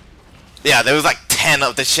 Yeah, there was like 10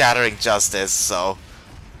 of the shattering justice, so.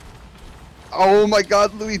 Oh my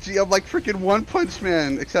god, Luigi, I'm like freaking One Punch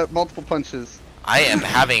Man, except multiple punches. I am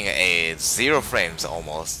having a 0 frames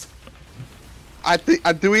almost. I think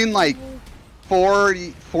I'm doing like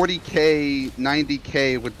 40k,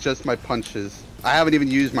 90k with just my punches. I haven't even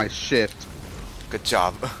used my shift. Good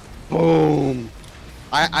job. Boom.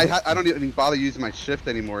 I don't even bother using my shift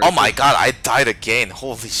anymore. Oh my god, I died again.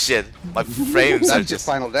 Holy shit. My frames are That's your just.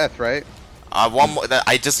 final death, right? One more.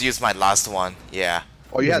 I just used my last one. Yeah.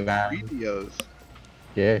 Oh, you had Nah. 3 DOs.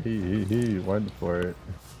 Yeah, he went for it.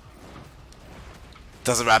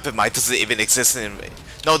 Doesn't rapid mitosis even exist in?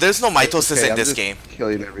 No, there's no mitosis Okay, in I'm this just game.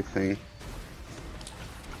 killing everything.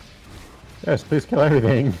 Yes, please kill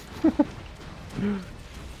everything.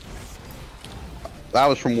 That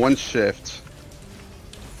was from one shift.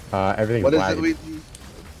 Everything's What is it, lagging Luigi?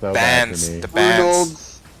 so bad Bands. for me. The bands.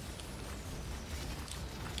 Arnold's.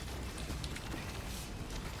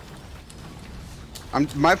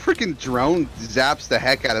 My freaking drone zaps the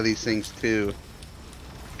heck out of these things too.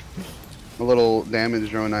 A little damage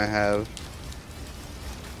drone I have.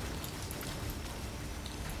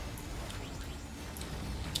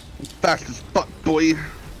 Fast as fuck, boy.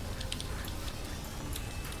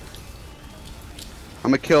 I'm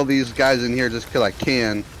gonna kill these guys in here just 'cause I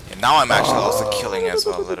can. And now I'm actually also killing as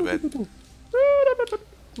well a little bit.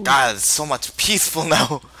 God, it's so much peaceful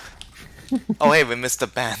now. Oh hey, we missed the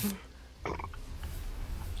band.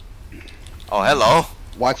 Oh hello.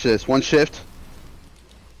 Watch this. One shift.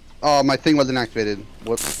 Oh, my thing wasn't activated.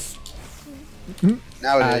 Whoops.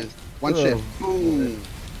 Now it is. One shift. Boom.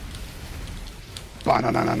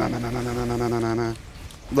 Ba-na-na-na-na-na-na-na-na-na-na-na.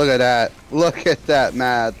 Look at that. Look at that,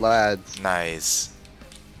 mad lads. Nice.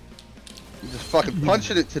 You're just fucking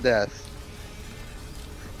punching it to death.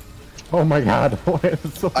 Oh my god. Why is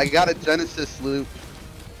it so I got a Genesis loop.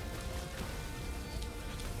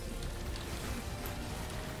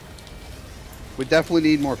 We definitely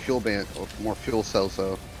need more fuel band, or more fuel cells,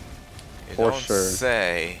 though. You For don't sure.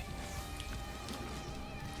 say.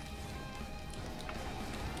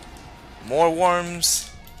 More worms.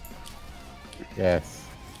 Yes.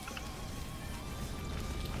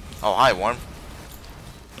 Oh hi worm.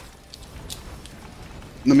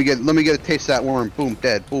 Let me get a taste of that worm. Boom,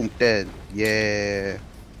 dead. Boom, dead. Yeah.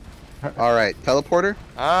 All right, teleporter.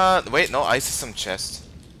 Wait, no, I see some chest.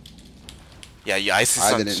 Yeah, I see I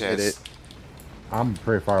some didn't hit chest. it. I'm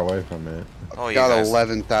pretty far away from it. Oh, you Got guys.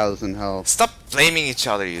 11,000 health. Stop blaming each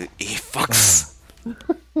other, you fucks.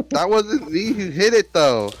 That wasn't me who hit it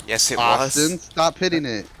though. Yes, it Austin, was. stop hitting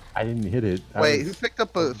it. I didn't hit it. Wait, who picked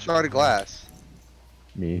up a shard of glass?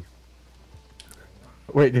 Me.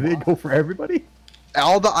 Wait, did it go for everybody?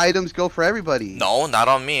 All the items go for everybody. No, not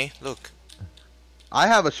on me. Look, I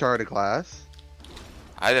have a shard of glass.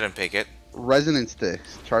 I didn't pick it. Resonance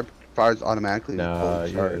sticks. Chart fires automatically. No, full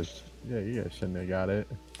you charge. guys, yeah, you guys shouldn't have got it.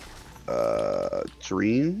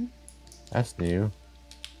 Dream. That's new.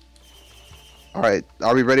 All right,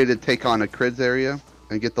 are we ready to take on a Crids area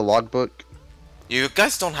and get the logbook? You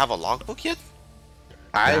guys don't have a logbook yet?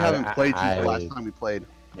 I No, haven't played since the I- last time we played,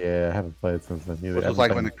 Yeah, I haven't played since then either. which was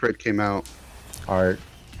like when the Crid came out. Art.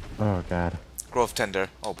 Oh god. Grove Tender.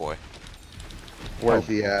 Oh boy. Where's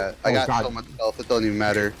he at? I Oh, got God. so much health, it doesn't even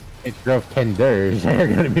matter. It drove 10 dirs. They're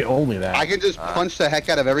gonna be only that. I can just punch the heck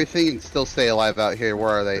out of everything and still stay alive out here. Where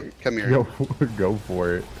are they? Come here. Go, go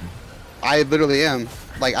for it. I literally am.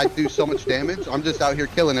 Like, I do so much damage. I'm just out here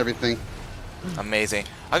killing everything. Amazing.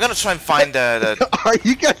 I'm gonna try and find the Are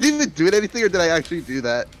you guys even doing anything, or did I actually do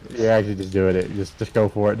that? You're actually just doing it. Just go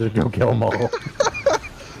for it. Just go kill them all.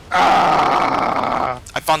 Ah!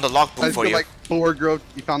 I found the logbook I for feel you. like 4 growth.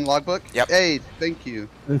 You found the logbook? Yep. Hey, thank you.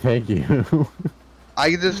 Thank you.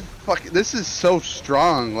 I just this is so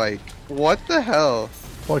strong. Like, what the hell?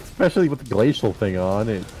 Well, especially with the glacial thing on,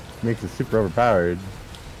 it makes it super overpowered.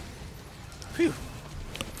 Phew.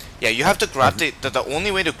 Yeah, you have to grab the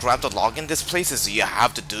only way to grab the log in this place is you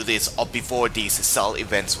have to do this up before these cell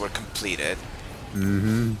events were completed.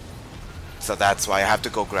 Mm-hmm. So that's why I have to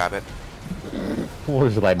go grab it. What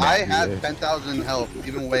was it like? I have 10,000 health,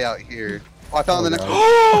 even way out here. Oh, I found the next one.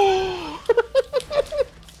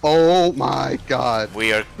 Oh my god.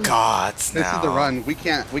 We are gods now. This is the run. We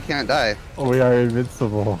can't die. Oh, we are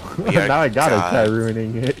invincible. We are now I gotta gods. try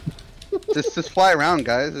ruining it. Just fly around,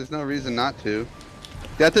 guys. There's no reason not to.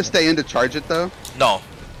 You have to stay in to charge it, though. No.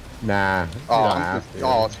 Nah. Oh,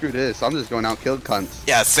 oh, screw this. I'm just going out kill cunts.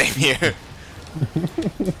 Yeah, same here.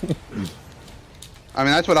 I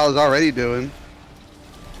mean, that's what I was already doing.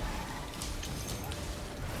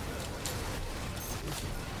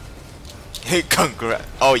 Congrats.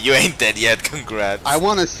 Oh, you ain't dead yet. Congrats. I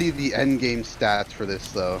want to see the end game stats for this,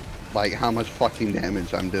 though. Like, how much fucking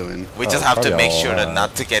damage I'm doing. We just have to probably make all, sure to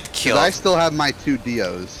not to get 'Cause killed. I still have my 2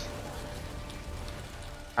 Dios.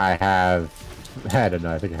 I have. I don't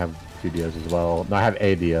know. I think I have 2 Dios as well. No, I have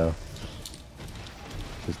a Dio.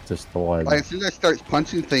 Just the one. Like, as soon as I start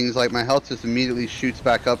punching things, like, my health just immediately shoots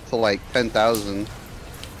back up to, like, 10,000.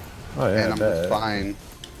 Oh yeah. And I'm just fine.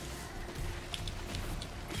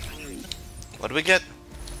 What do we get?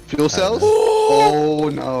 Fuel cells? Oh,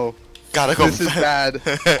 no. Gotta go This is bad.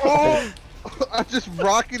 Oh! I'm just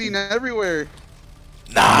rocketing everywhere.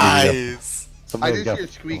 Nice. I Somebody's just got- hear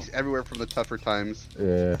squeaks everywhere from the tougher times.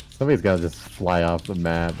 Yeah. Somebody's gonna just fly off the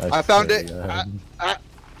map. I found swear it. to God.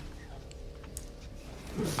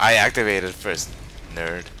 I activated first,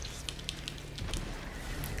 nerd.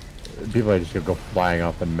 People are just gonna go flying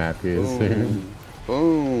off the map here soon.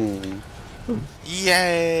 Boom. Boom.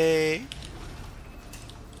 Yay!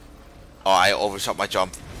 Oh, I overshot my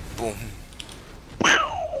jump. Boom.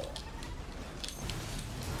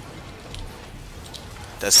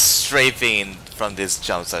 The strafing from these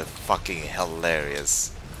jumps are fucking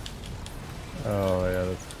hilarious. Oh yeah,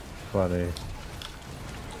 that's funny.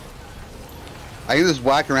 I can just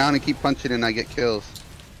whack around and keep punching and I get kills.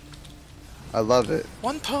 I love it.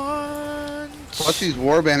 One punch! Plus these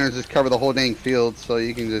war banners just cover the whole dang field, so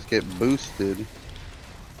you can just get boosted.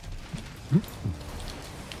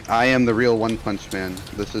 I am the real One Punch Man.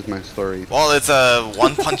 This is my story. Well, it's a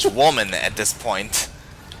one-punch woman at this point.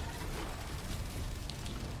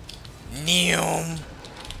 Neum.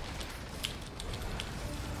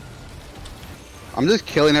 I'm just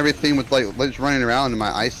killing everything with like just running around in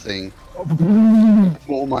my ice thing.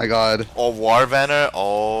 Oh my god. Oh, War Banner?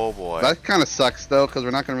 Oh boy. That kind of sucks though, because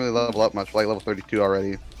we're not going to really level up much. We're like level 32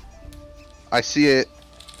 already. I see it.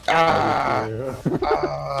 Ah!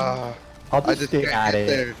 Ah! I'll I just just stay can't at get it.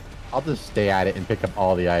 there. I'll just stay at it and pick up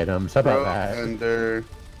all the items. How about that? Under.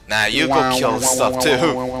 Nah, you go kill stuff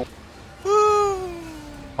too. Woo.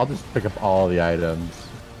 I'll just pick up all the items.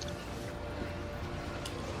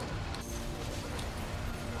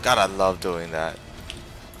 God, I love doing that.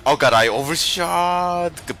 Oh god, I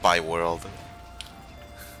overshot. Goodbye, world.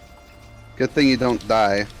 Good thing you don't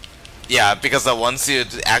die. Yeah, because once you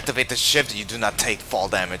activate the shift, you do not take fall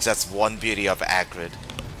damage. That's one beauty of Acrid.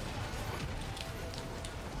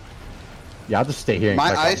 Yeah, I'll just stay here. And My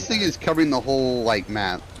collect all ice the thing is covering the whole like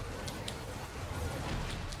map.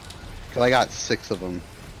 Cause I got 6 of them.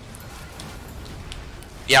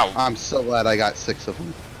 Yeah, I'm so glad I got 6 of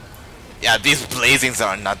them. yeah, these blazings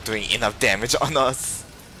are not doing enough damage on us.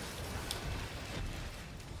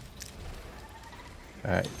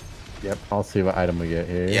 Alright. Yep, I'll see what item we get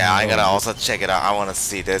here. Yeah, I gotta Oh, also check it out. I wanna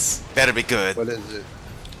see this. Better be good. What is it?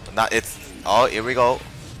 Not it's. Oh, here we go.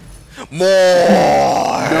 More.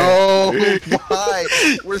 No, why?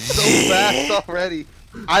 We're so fast already.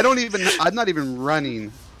 I'm not even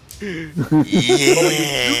running.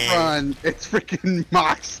 Yeah. Run. It's freaking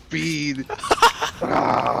Mach speed.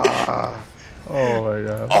 Ah. Oh my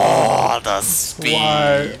god. Oh, the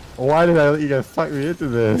speed. Why did I let you guys suck me into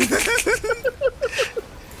this?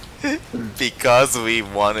 Because we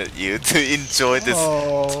wanted you to enjoy this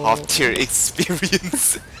top tier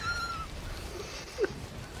experience.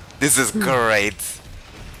 This is great.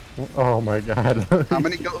 Oh my god. How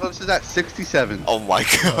many goat hoofs is that? 67. Oh my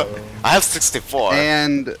god. I have 64.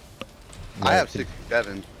 And I have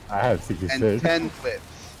 67. I have 66. And 10 whips.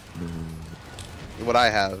 What I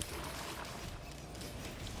have.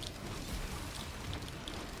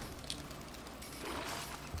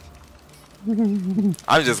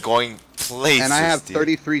 I'm just going places. And I have dude.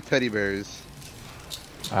 33 teddy bears.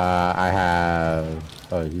 I have.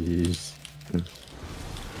 Oh, jeez.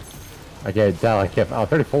 I can't tell. I can't. Oh,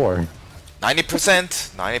 34.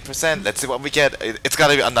 90%. 90%. Let's see what we get. It's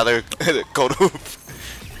gotta be another code hoop.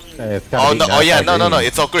 It's gotta Oh be no! not Oh yeah! that No! No! No! green.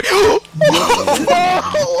 It's all green. Oh,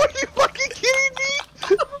 are you fucking kidding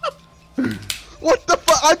me? What the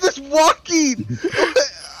fuck? I'm just walking.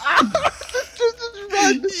 just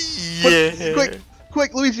run. Yeah.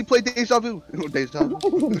 Quick, Luigi, play Deja Vu. Deja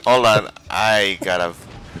Vu. Hold on. I gotta.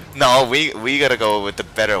 No, we gotta go with the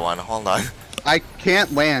better one. Hold on. I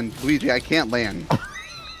can't land, Luigi. I can't land.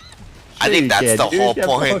 I think that's the whole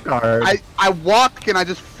point. I walk and I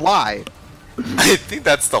just fly. I think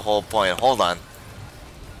that's the whole point. Hold on.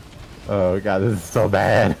 Oh god, this is so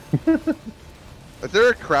bad. Is there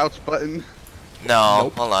a crouch button? No,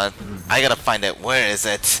 Nope. hold on. I gotta find it. Where is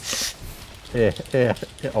it? Yeah.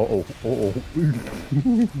 Oh.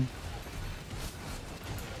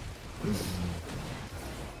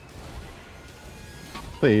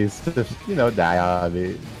 Please, just, die on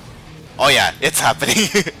me. Oh yeah, it's happening.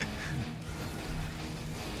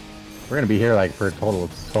 We're gonna be here like for a total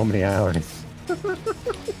of so many hours.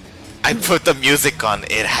 I put the music on.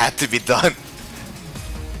 It had to be done.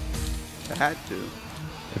 I had to.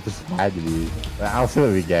 It just had to be. I'll see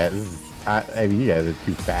what we get. I mean, you guys are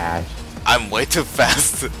too fast. I'm way too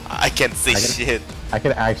fast. I can't see shit. I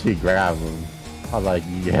could actually grab them. Unlike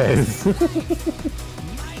you guys.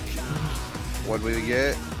 What do we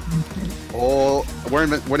get? Oh,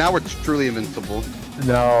 we're truly invincible.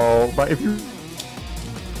 No, but if you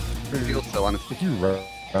Feels so honest. if you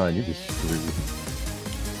run, you're just screwed.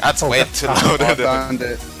 That's way too Land louder. on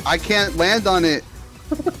it. I can't land on it.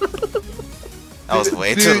 That was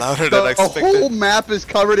way too Dude, louder than I The whole expected. map is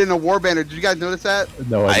covered in a war banner. Did you guys notice that?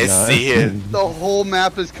 No, I I'm not. see it. The whole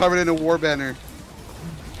map is covered in a war banner.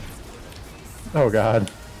 Oh god.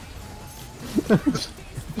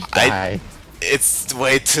 Die. It's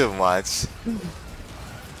way too much.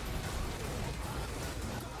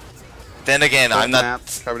 Then again, I'm Whole not. map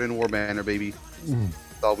covered in a war banner, baby.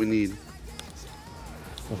 That's all we need.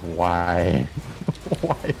 Why?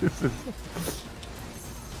 Why this is?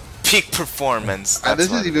 Peak performance. This that's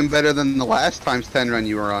what- is even better than the last times 10 run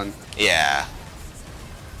you were on. Yeah.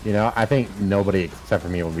 I think nobody except for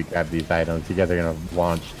me when we grab these items. You guys are gonna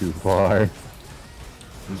launch too far.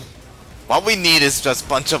 What we need is just a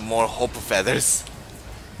bunch of more hope feathers.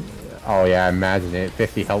 Oh yeah, imagine it.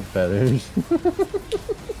 50 health feathers.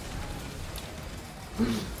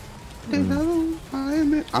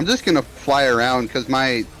 I'm just gonna fly around because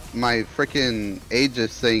my freaking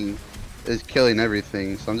Aegis thing is killing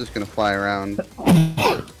everything, so I'm just gonna fly around.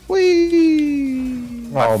 Whee!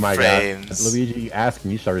 Oh my frames. god. Luigi, you ask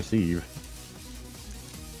and you shall receive.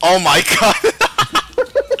 Oh my god!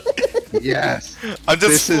 Yes. I'm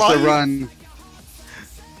just This flying. is the run.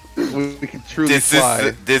 We can truly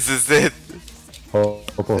fly. This is it. Purple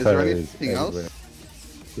Is there feathers. anything else? everywhere.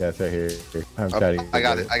 Yeah, it's right here. I'm Oh, trying to I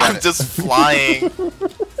got it. I'm just flying.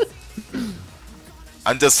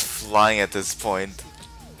 I'm just flying at this point.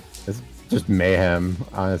 It's just mayhem,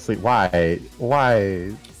 honestly. Why?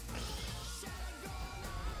 Why?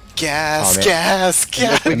 Gas, Oh, man. gas, If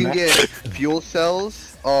gas. we can get fuel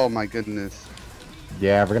cells, oh my goodness.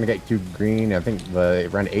 Yeah, we're gonna get 2 green. I think the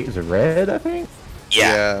round 8 is a red, I think.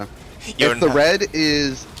 Yeah. You're If the not- red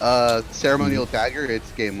is ceremonial dagger, it's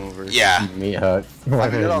game over. Yeah. Meat hut. I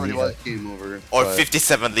mean, it already was game over. Or but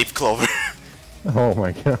 57 leaf clover. Oh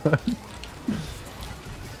my god.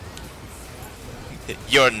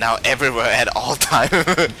 You're now everywhere at all time.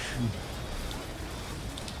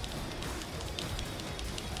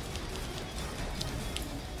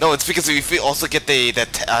 No, it's because if we also get the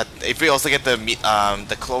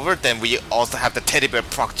clover, then we also have the teddy bear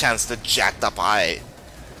proc chance to jacked up high.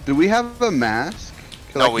 Do we have a mask?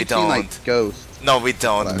 'Cause No, I we keep seeing, like, don't. ghosts. No, we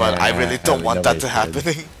don't. But I Yeah, really don't want that to nobody should.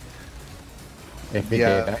 happening. If we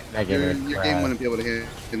Yeah, did, that game would your crash. game wouldn't be able to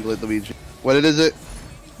handle it, Luigi. What is it?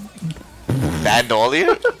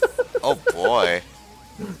 Bandolier? Oh boy.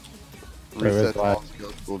 Reset why? all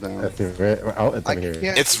skills cooldown. That's it. Oh, it's I over here.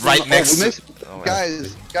 can't. It's right next we to- missed- Oh, yeah.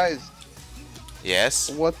 guys, Yes.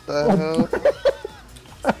 what the hell?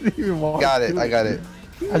 I didn't even walk Got it. to I got it.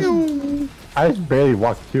 I just barely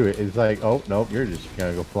walked to it. It's like, oh nope, you're just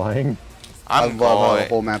gonna go flying. I I'm love how the going.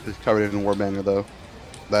 whole map is covered in war banner, though.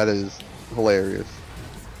 That is hilarious.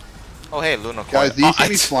 Oh hey, Lunar Coin. Guys, do you Oh, see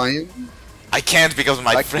me flying? I can't because of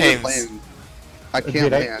my I can't frames. land. I can't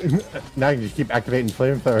Dude, land. now you can just keep activating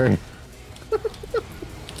flamethrower.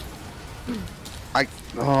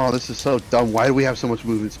 Oh, this is so dumb. Why do we have so much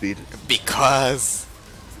movement speed? Because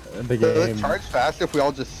The Does it game. charge faster if we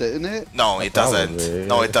all just sit in it? no, it doesn't. Probably.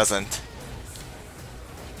 No, it doesn't.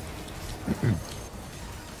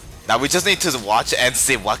 Now we just need to watch and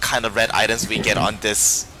see what kind of red items we get on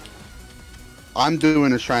this. I'm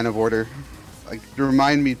doing a Shrine of Order. Like,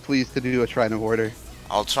 remind me, please, to do a Shrine of Order.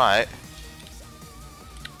 I'll try it.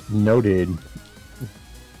 Noted.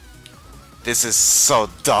 This is so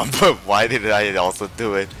dumb, but why did I also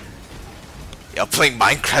do it? You're playing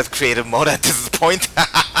Minecraft creative mode at this point.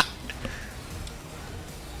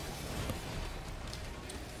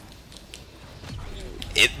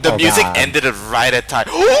 The Oh, music God. ended it right at time.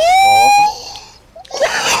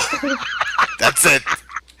 That's it.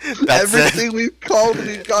 That's Everything it. we've called,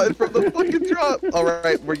 we've gotten from the fucking drop.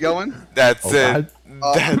 Alright, we're going. That's Oh, it.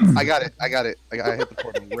 God. That's I got it. I hit the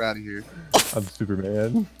portal. We're out of here. I'm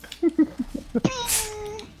Superman.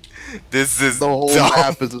 This is The whole dumb.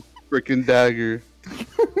 map is a freaking dagger.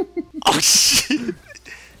 Oh shit.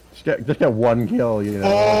 Just get one kill, you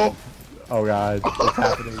know. Oh God, what's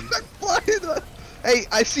happening? I'm flying. Hey,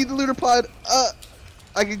 I see the lunar pod.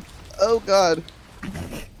 I can. Oh God.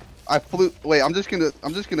 I flew. Wait, I'm just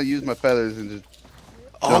gonna use my feathers and just.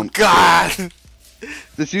 Oh jump. god.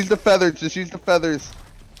 Just use the feathers. Just use the feathers.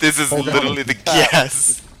 This is Hold on. literally the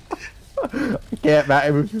gas. I can't, Matt.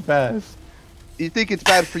 It moves too fast. You think it's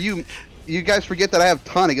bad for you? You guys forget that I have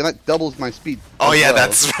tonic and that doubles my speed. Oh as yeah, well.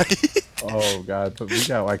 that's right. Oh God, but we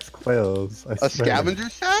got like quails. I A swear. scavenger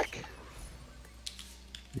sack?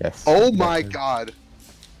 Yes. Oh my exactly. God.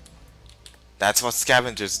 That's what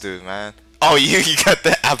scavengers do, man. Oh, you got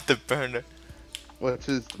the afterburner. What's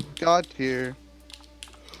his God tier?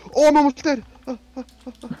 Oh, I'm almost dead. How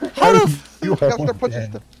the you Gotta start almost punching dead.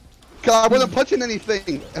 stuff. God, I wasn't punching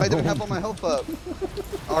anything, and I didn't have all my health up.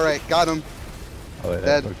 All right, got him. Oh, yeah,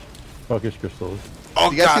 Dead. focus crystals.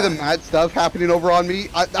 Oh You guys see god. the mad stuff happening over on me?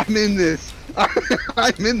 I'm in this.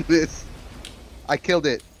 I'm in this. I killed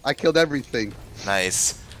it. I killed everything.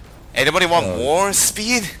 Nice. Anybody want Oh. more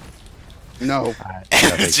speed? No.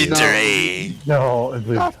 Energy No. drain. No,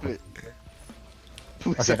 please. Stop it.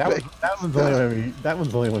 Please, Okay, I that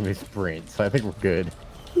one's only when we sprint, so I think we're good.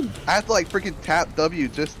 I have to like freaking tap W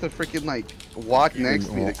just to freaking like walk next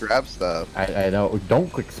to me to grab stuff. I know. Don't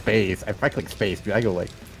click space. If I click space, dude, I go like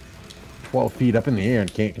 12 feet up in the air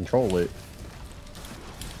and can't control it.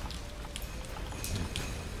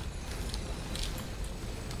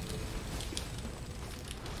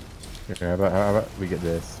 Okay, how about we get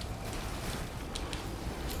this?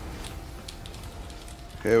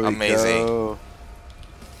 Here we Amazing. go.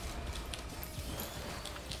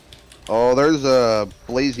 Oh, there's a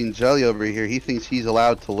blazing jelly over here. He thinks he's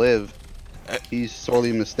allowed to live. He's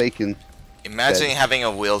sorely mistaken. Imagine Dead. having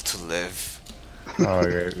a will to live. Oh,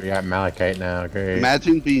 great. We got Malachite now. Great.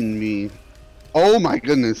 Imagine being me. Oh my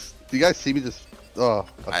goodness. Do you guys see me just... Oh,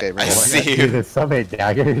 okay. I right. see. Dude, there's so many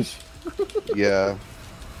daggers. Yeah.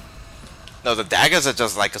 No, the daggers are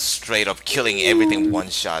just like a straight up killing everything one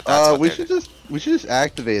shot. That's what We they're should just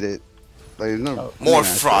activate it. Like, no, more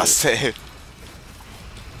activate it. frosted.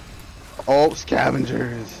 Oh,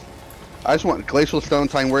 scavengers. I just want Glacial Stone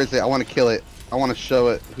Time. Where is it? I want to kill it. I want to show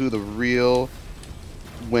it who the real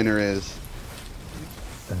winner is.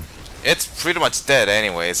 It's pretty much dead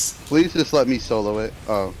anyways. Please just let me solo it.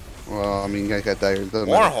 Oh, well, I mean, I got that. It doesn't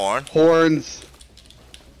matter. Warhorn. Horns.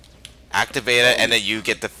 Activate it and then you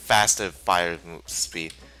get the faster fire move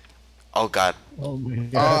speed. Oh god. Oh my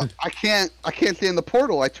god. I can't stay in the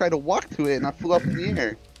portal. I tried to walk to it and I flew up in the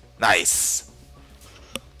air. Nice.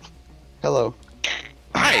 Hello.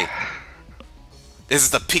 Hi. This is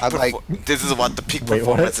the peak. I'm like- This is what the peak Wait,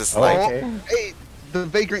 what? performance is Oh, like. okay. Oh, hey, the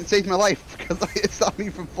vagrant saved my life because it stopped me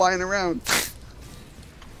from flying around.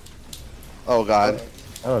 Oh god,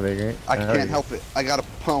 Oh, vagrant. I can't help it. I gotta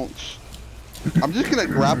punch. I'm just gonna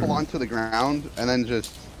grapple onto the ground and then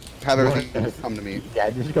just have everything come to me.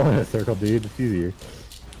 Yeah, just go in a circle, dude. It's easier.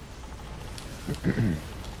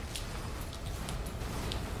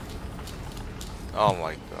 Oh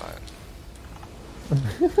my god.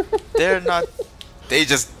 They're not. They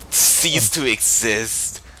just cease to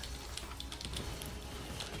exist.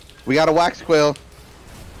 We got a wax quail.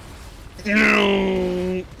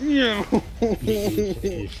 You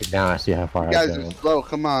should now see how far You I've guys are gone. slow.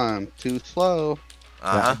 Come on, too slow.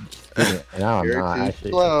 Uh huh. No, I'm You're not too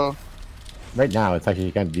actually. slow. Right now, it's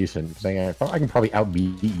actually kind of decent. I can probably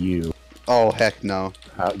outbeat you. Oh heck no.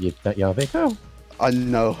 You don't think so?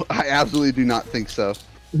 No, I absolutely do not think so.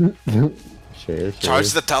 Sure.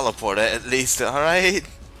 Charge the teleporter at least. All right.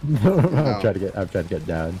 I'm trying to get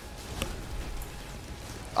down.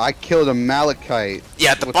 I killed a malachite.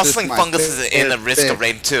 Yeah, the with this bustling my fungus is in the bare risk of fist.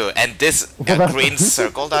 rain too, and this green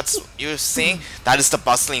circle that's you're seeing, that is the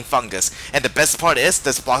bustling fungus. And the best part is,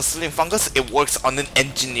 this bustling fungus, it works on an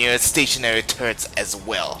engineered stationary turrets as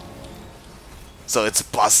well. So it's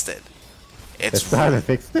busted. It's how they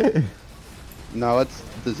fixed it. No, it's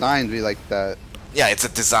designed to be like that. Yeah, it's a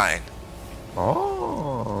design.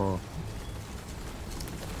 Oh.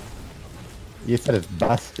 You said it's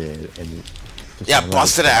busted, and Yeah,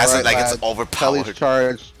 busted as in like it's Kelly's overpowered.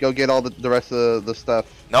 charged. Go get all the rest of the stuff.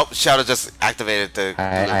 Nope, Shadow just activated the.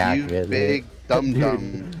 I You activated big it. dum Dude,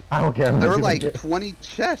 dum. I don't care. There were like 20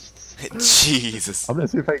 chests. Jesus. I'm gonna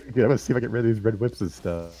see if I get rid of these red whips and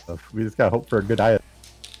stuff. We just gotta hope for a good item.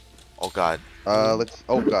 Oh god. Let's.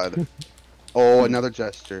 Oh god. Oh, another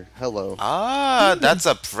gesture. Hello. Ah, that's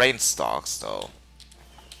a brain stalks though.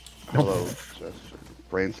 Hello, gesture.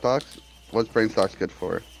 Brain stocks. What's brain stocks good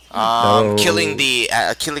for? No. Killing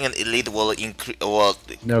an elite will increase. Well,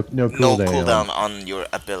 No no cooldown, cooldown on your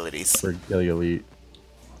abilities. for kill your elite.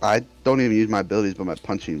 I don't even use my abilities but my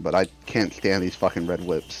punching, but I can't stand these fucking red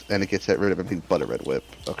whips, and it gets rid of everything but a red whip.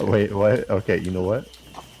 Okay. Wait, what? Okay, you know what?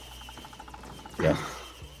 Yeah.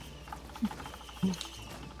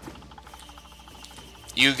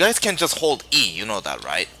 You guys can just hold E. You know that,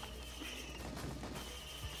 right?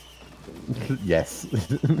 Yes.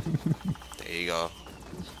 There you go.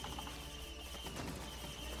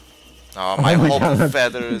 Oh, my my hope God.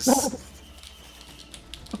 feathers.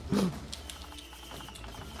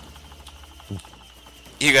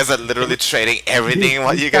 You guys are literally trading everything.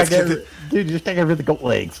 What you guys can do? Dude, you just can't get rid of the goat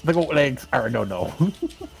legs. The goat legs are no.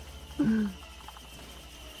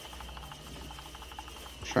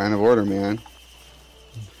 Shrine of Order, man.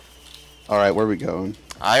 Alright, where are we going?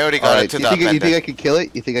 I already got Alright, it to you the think I appendix. could kill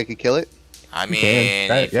it? You think I could kill it? I mean, can.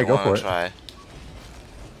 Try it. if Yeah, you go want for to it. try.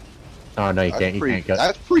 Oh no, you can't. You can't kill.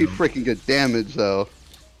 That's pretty freaking good damage, though.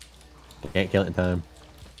 You can't kill it in time.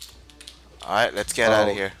 Alright, let's get out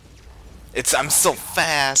of here. I'm so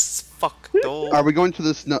fast. Fuck, though. Are we going to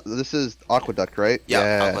this? No, this is Aqueduct, right?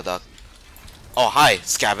 Yeah, Aqueduct. Oh, hi,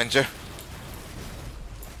 scavenger.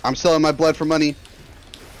 I'm selling my blood for money.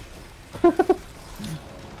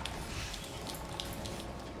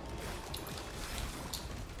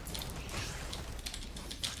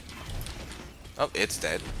 Oh, it's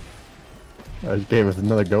dead. I just gave us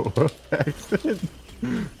another goat hoof accident.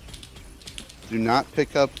 Do not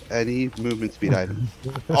pick up any movement speed items.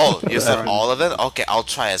 Oh, you said all of it? Okay, I'll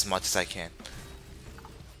try as much as I can.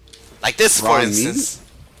 Like this, for Wrong instance.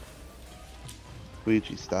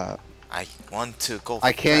 Luigi, stop. I want to go.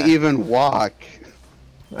 I can't fast. even walk.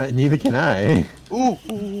 Neither can I. Ooh,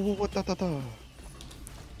 what da.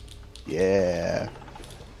 Yeah.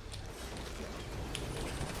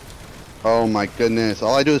 Oh my goodness,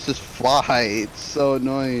 all I do is just fly. It's so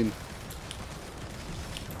annoying.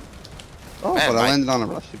 Oh, Man, but I my- landed on a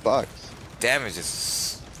rusty box. Damage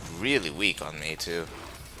is really weak on me too.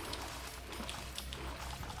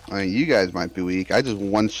 I mean, you guys might be weak. I just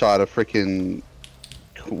one-shot a freaking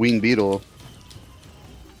queen beetle.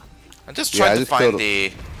 I'm just Yeah, trying I to just find killed-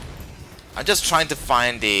 the. I'm just trying to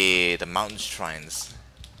find the mountain shrines.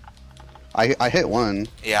 I hit one.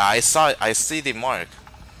 Yeah, I see the mark.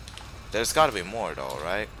 There's got to be more though,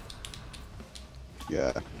 right?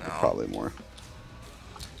 Yeah, No. probably more.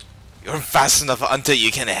 You're fast enough until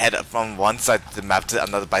you can head from one side of the map to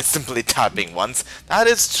another by simply tapping once. That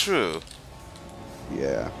is true.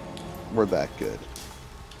 Yeah, we're that good.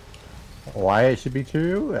 Why it should be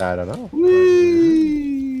true? I don't know.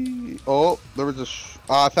 Whee! Oh, there was a.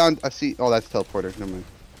 I see. Oh, that's teleporter. Never mind.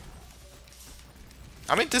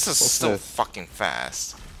 I mean, this is What's still this? fucking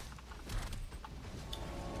fast.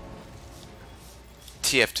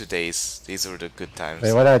 TF2 days. These were the good times.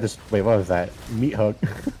 Wait, what was that? Meat hook.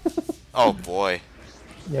 Oh boy.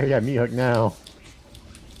 Yeah, we got meat hook now.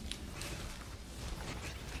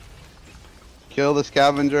 Kill the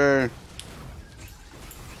scavenger.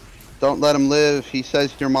 Don't let him live. He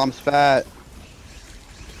says your mom's fat.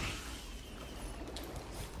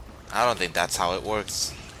 I don't think that's how it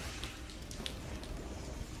works.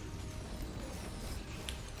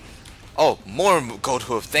 Oh, more goat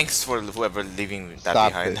hoof. Thanks for whoever leaving that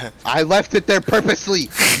Stop behind. it. I left it there purposely.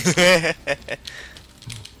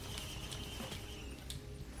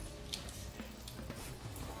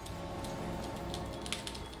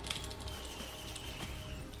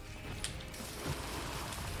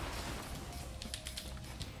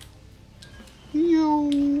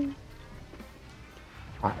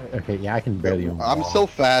 Okay, yeah, I can barely even I'm walk. so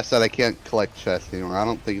fast that I can't collect chests anymore. I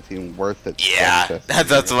don't think it's even worth it. to Yeah, collect chests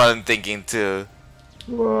that's anymore. what I'm thinking too.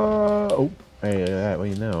 Whoa! Oh, hey, that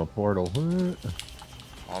way now. Portal. What?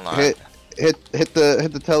 Hold on. Hit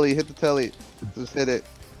the telly. Hit the telly. Just hit it.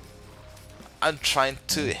 I'm trying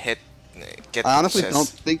to get I the honestly don't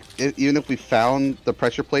chest. think even if we found the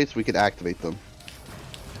pressure plates, we could activate them.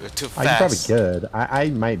 We're too Oh, you probably fast. could. I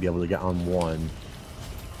might be able to get on one.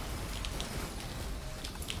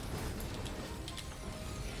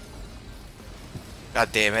 God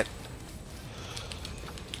damn it.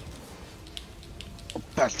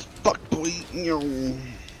 Fast as fuck, boy.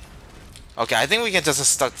 Okay, I think we can just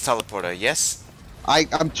start the teleporter. Yes?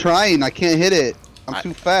 I'm trying. I can't hit it. I'm I-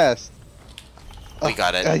 too fast. We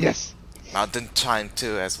got it. Yes. Mountain trying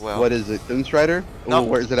to as well. What is it? Doom Strider? No. Ooh,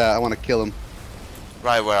 where is it at? I want to kill him.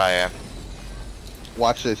 Right where I am.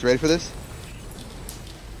 Watch this. Ready for this?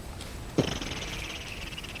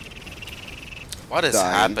 What is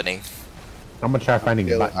Dying. happening? I'm gonna try finding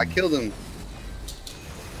the button. I killed him.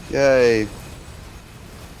 Yay.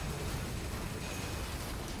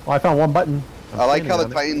 Oh, I found one button. I like how the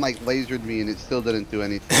standing on Titan like lasered me and it still didn't do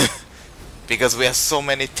anything. Because we have so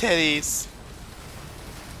many teddies. it.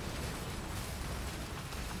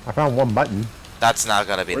 I found one button. That's not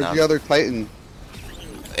gonna be Where's enough. the other Titan?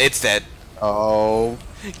 It's dead. Oh.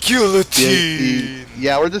 Guillotine!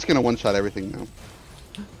 Yeah, we're just gonna one-shot everything now.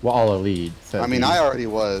 Well, all elite. So I mean, I already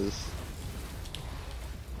was.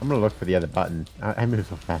 I'm gonna look for the other button. I move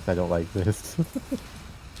so fast. I don't like this.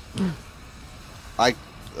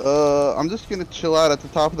 I'm just gonna chill out at the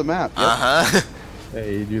top of the map. Yep. Uh-huh.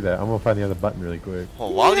 Hey, you do that. I'm gonna find the other button really quick.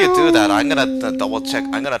 Well, while you do that, I'm gonna double check.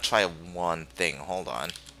 I'm gonna try one thing. Hold on.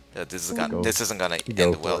 Go. This isn't gonna You go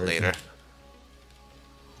end well for it. later.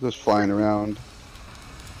 Just flying around.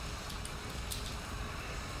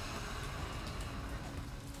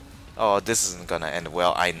 Oh, this isn't gonna end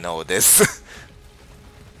well. I know this.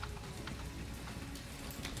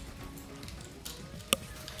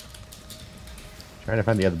 Trying to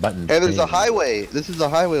find the other button. Hey, there's a Dang. highway. This is a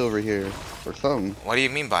highway over here. Or something. What do you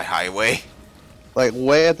mean by highway? Like,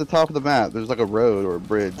 way at the top of the map. There's like a road or a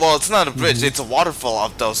bridge. Well, it's not a bridge. It's a waterfall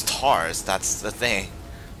of those tars. That's the thing.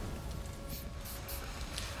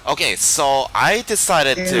 Okay, so I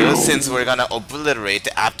decided to, since we're gonna obliterate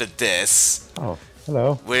after this, Oh,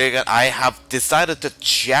 hello. I have decided to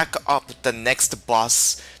jack up the next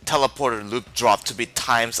boss teleporter loop drop to be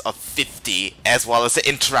times of 50, as well as the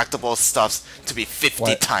interactable stuffs to be 50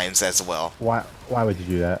 What? times as well. Why would you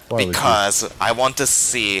do that? Why would you? Because I want to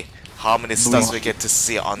see how many stuffs we get to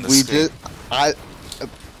see on the we screen.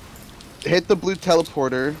 hit the blue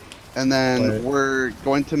teleporter, and then Right. we're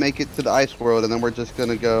going to make it to the ice world, and then we're just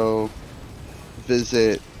gonna go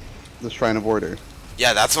visit the Shrine of Order.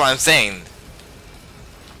 Yeah, that's what I'm saying.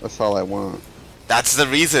 That's all I want. That's the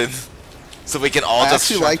reason. So we can all I just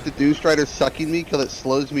actually like the Doom Strider sucking me because it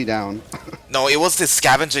slows me down. No, it was the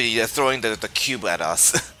scavenger throwing the cube at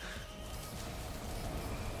us.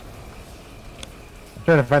 I'm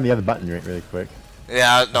trying to find the other button really quick.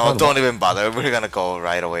 Yeah, no, found don't one. even bother. We're gonna go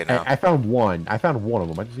right away now. I found one. I found one of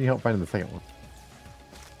them. I just need help finding the second one.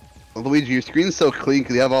 Luigi, your screen's so clean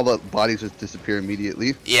because you have all the bodies just disappear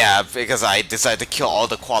immediately. Yeah, because I decided to kill all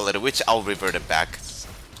the quality, which I'll revert it back.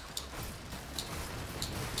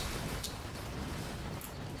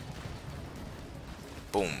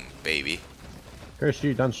 Boom, baby. Curse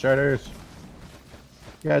you, Dunce Striders.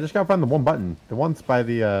 Yeah, I just gotta find the one button. The one's by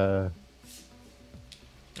the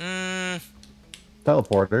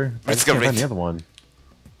teleporter. I just Risk of can't find rate. the other one.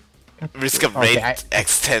 Risk of Okay, rate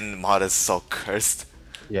X10 mod is so cursed.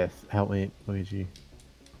 Yes, help me, Luigi.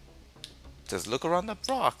 Just look around the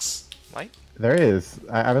rocks, right? There is.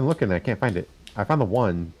 I've been looking. I can't find it. I found the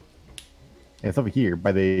one. And it's over here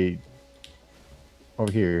by the.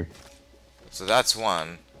 Over here. So that's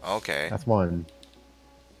one. Okay. That's one.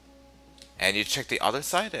 And you check the other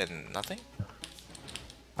side and nothing?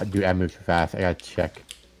 I moved too fast. I gotta check.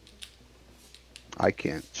 I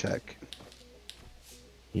can't check.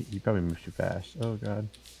 You probably moved too fast. Oh god.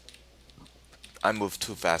 I moved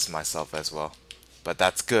too fast myself as well. But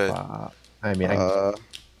that's good. I mean, I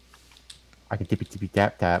can tippy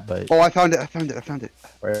tap tap, but Oh, I found it! I found it! I found it!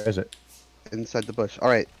 where is it? Inside the bush. All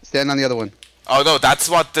right, stand on the other one. Oh no, that's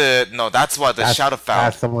what the shadow found.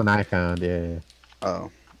 That's the one I found. Yeah. Oh.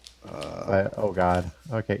 Oh god.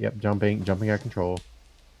 Okay. Yep. Jumping out of control.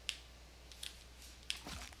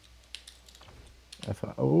 That's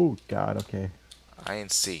what. Oh god. Okay. I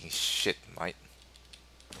ain't seeing shit, mate.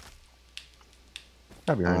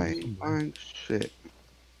 Probably I right. ain't find shit.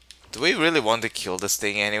 Do we really want to kill this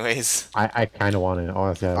thing anyways? I kind of want to.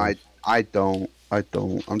 Honestly, I don't.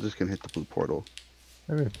 I'm just gonna hit the blue portal.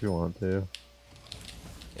 maybe if you want to.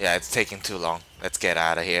 Yeah, it's taking too long. Let's get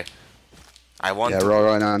out of here. I want Yeah, to. roll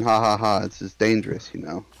right on. Ha ha ha. It's just dangerous, you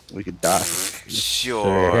know. We could die.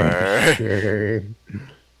 Sure. Sure.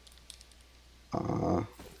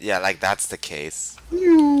 Yeah, like that's the case.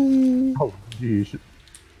 Oh, jeez.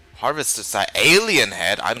 Harvester side alien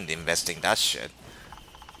head. I'm investing that shit.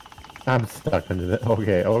 I'm stuck under that.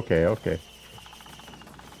 Okay, okay, okay.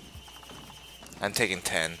 I'm taking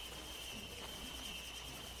 10.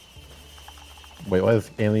 Wait, what does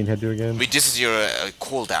Alien Head do again? Reduces your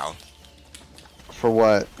cooldown. For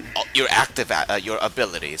what? Oh, your active your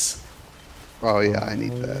abilities. Oh yeah, I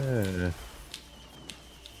need Oh, that. yeah.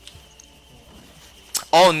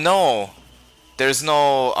 Oh no. There's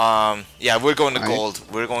no yeah, we're going to Nice. gold.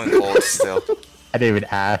 We're going gold still. I didn't even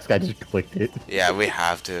ask. I just clicked it. Yeah, we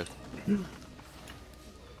have to.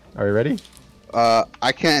 Are we ready?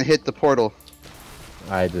 I can't hit the portal.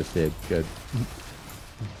 I just did. Good.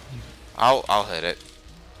 I'll hit it.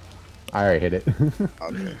 I already hit it.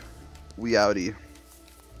 Okay. We outie.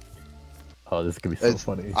 Oh, this could be so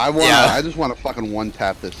funny. I just wanna fucking one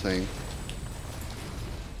tap this thing.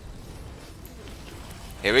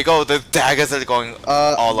 Here we go. The daggers are going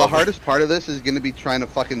all the over. hardest part of this is gonna be trying to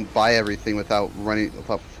fucking buy everything without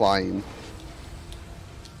flying.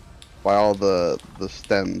 Buy all the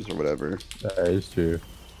stems or whatever. That is true.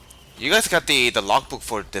 You guys got the logbook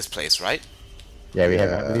for this place, right? Yeah, we've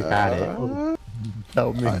had it. Oh,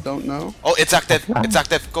 help me. I don't know. Oh, it's active. It's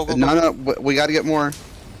active. Go, go, go. No, no, we gotta get more.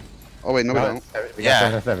 Oh wait, no, we don't. We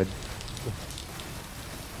Yeah. got 7.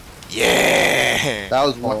 Yeah. That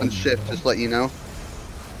was one ship, just let you know.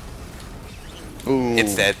 Ooh.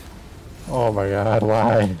 It's dead. Oh my god,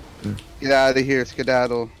 why? Get out of here,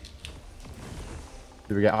 skedaddle.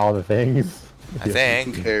 Did we get all the things? I Who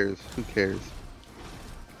think. cares? Who cares?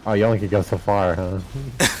 Oh, you only could go so far, huh?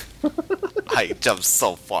 I jumped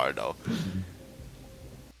so far though.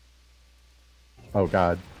 Oh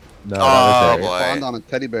god. No, Oh, that was boy. there. Spawned on a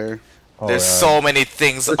teddy bear. Oh, There's yeah. so many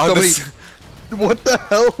things There's on so this. What the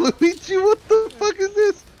hell, Luigi? What the fuck is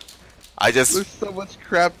this? I just. There's so much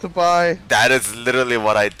crap to buy. That is literally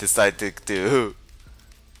what I decided to do.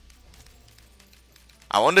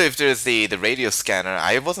 I wonder if there's the radio scanner.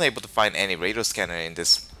 I wasn't able to find any radio scanner in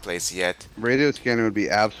this place yet. Radio scanner would be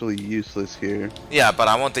absolutely useless here. Yeah, but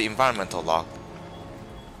I want the environmental lock.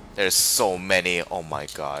 There's so many. Oh my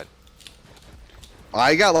god.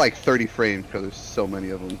 I got like 30 frames because there's so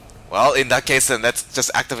many of them. Well, in that case, then let's just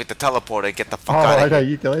activate the teleporter and get the fuck Oh, out I of got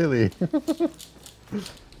here. ukulele.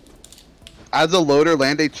 As a loader,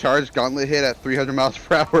 land a charged gauntlet hit at 300 miles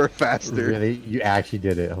per hour or faster. Really? You actually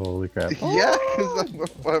did it. Holy crap. Yeah,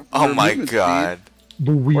 because Oh my god.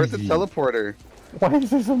 Where's the Luigi. teleporter? Why is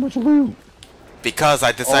there so much loot? Because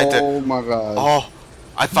I decided to. Oh my god. Oh,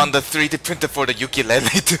 I found the 3D printer for the ukulele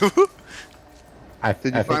too.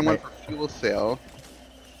 Did you find one for fuel sale?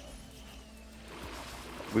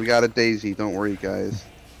 We got a daisy, don't worry guys.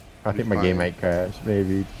 I think my fine. game might crash.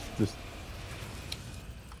 Maybe. Just.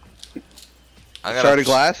 I'm Shard of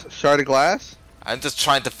glass? Shard of glass? I'm just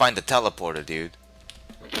trying to find the teleporter, dude.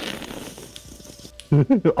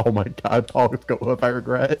 Oh my god, Paul's go up, I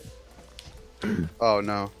regret. Oh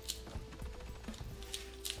no.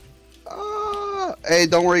 Hey,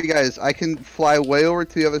 don't worry guys, I can fly way over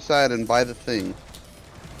to the other side and buy the thing.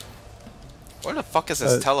 Where the fuck is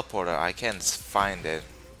this teleporter? I can't find it.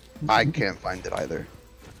 I can't find it either.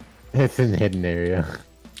 It's in the hidden area.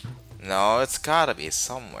 No, it's gotta be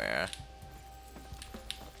somewhere.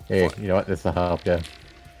 Hey, you know what? This will help you.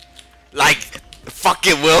 Like, fuck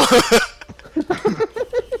it, Will.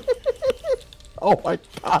 Oh my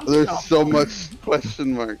god. There's no. so much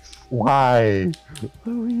question marks. Why?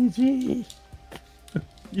 Luigi.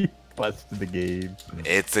 You busted the game.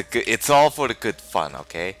 It's all for the good fun,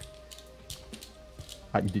 okay?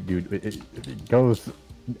 Dude, it goes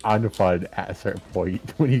unfun at a certain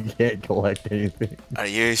point when you can't collect anything. Are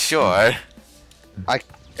you sure?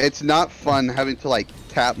 It's not fun having to like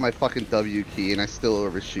tap my fucking W key and I still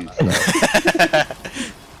overshoot stuff.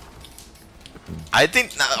 I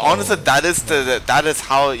think honestly that is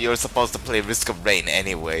how you're supposed to play Risk of Rain,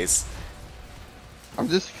 anyways. I'm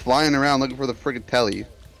just flying around looking for the friggin' telly.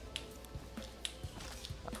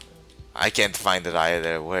 I can't find it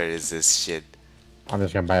either. Where is this shit? I'm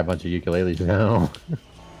just gonna buy a bunch of ukuleles now.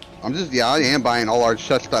 I am buying all our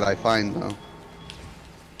shuts that I find though.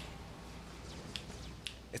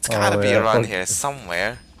 It's gotta be yeah, around fuck. here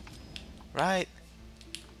somewhere, right?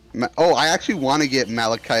 Oh, I actually want to get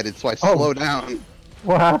malachited, so I slow down.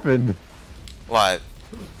 What happened? What?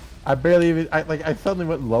 I barely even. I suddenly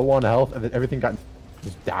went low on health and then everything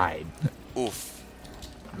just died. Oof.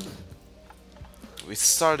 We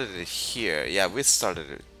started it here. Yeah, we started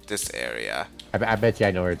it this area. I bet you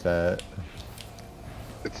I know where it's at.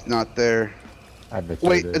 It's not there. I bet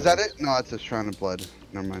Wait, you is that it? No, it's a Shrine of Blood.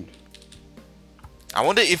 Never mind. I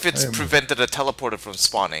wonder if it's prevented a teleporter from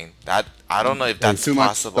spawning. That I don't know if that's Too much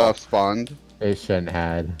possible. stuff spawned. They shouldn't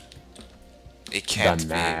had. It can't Done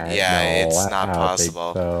be. that. Yeah, No, it's I not don't think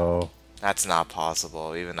possible. So That's not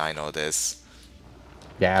possible. Even I know this.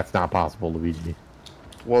 yeah, it's not possible, Luigi.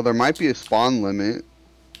 Well, there might be a spawn limit,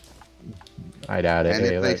 I doubt it. and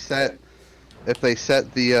Hey, if they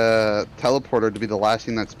set the teleporter to be the last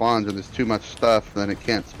thing that spawns, and there's too much stuff, then it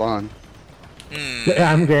can't spawn.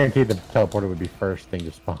 I'm guaranteed the teleporter would be first thing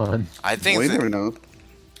to spawn. I think. We never know.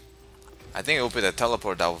 I think it would be the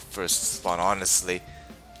teleport that will first spawn. Honestly.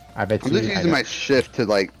 I bet I'm you. just using my shift to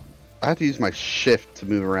like. I have to use my shift to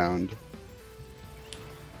move around.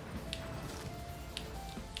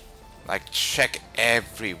 Like check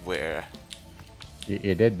everywhere.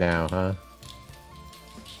 You did now, huh?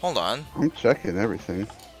 Hold on. I'm checking everything.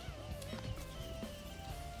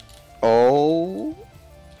 Oh.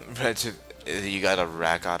 Reggie, you got a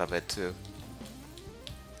rack out of it too.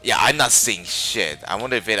 Yeah, I'm not seeing shit. I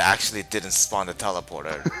wonder if it actually didn't spawn the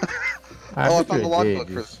teleporter. Oh, I bet found you the it logbook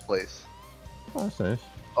did, for this place. Oh, that's nice.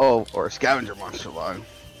 Oh, or a scavenger monster log.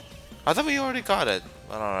 I thought we already got it.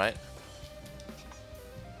 But alright.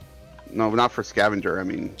 No, not for scavenger. I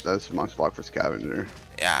mean, that's a monster log for scavenger.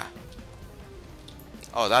 Yeah.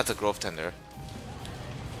 Oh, that's a growth tender.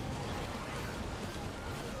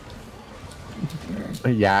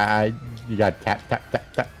 Yeah, you got tap, tap,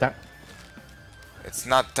 tap, tap, tap. It's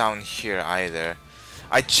not down here either.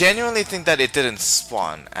 I genuinely think that it didn't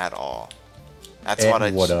spawn at all. That's what I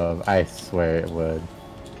It would have. I swear it would.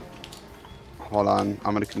 Hold on,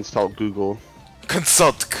 I'm gonna consult Google.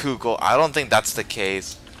 consult Google. I don't think that's the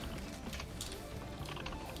case.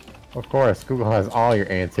 Of course, Google has all your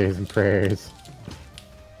answers and prayers.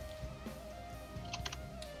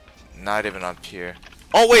 Not even up here.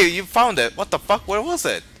 Oh wait, you found it. What the fuck? Where was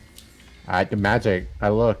it? I the magic. I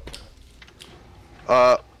looked.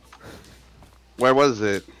 Where was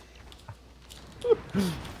it?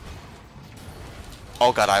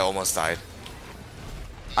 Oh god, I almost died.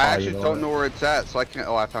 I Oh, you actually know don't what? know where it's at, so I can't.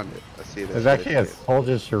 Oh, I found it. I see it. There's actually a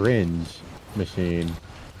soldier syringe machine.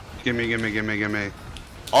 Gimme, gimme, gimme, gimme.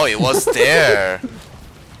 Oh, it was there.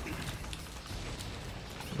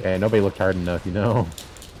 Yeah, nobody looked hard enough, you know.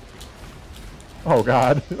 Oh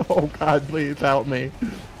god. Oh god, please help me.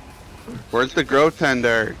 Where's the grow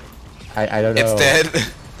tender? I don't know. It's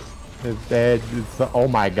dead. It's dead. It's, oh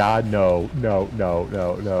my god, no. No, no,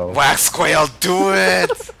 no, no. Wax Quail, do it!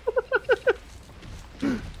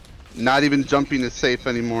 Not even jumping is safe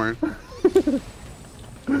anymore.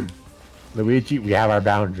 Luigi, we have our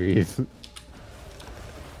boundaries.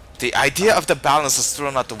 The idea of the balance was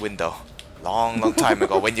thrown out the window. Long time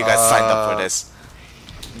ago when you guys signed up for this.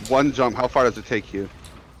 One jump. How far does it take you?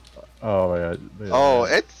 Oh my god. Oh,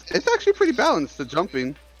 it's actually pretty balanced. The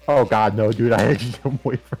jumping. Oh god, no, dude, I actually don't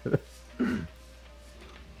wait for this.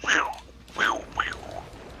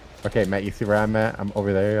 Okay, Matt, you see where I'm at? I'm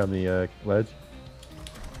over there on the ledge.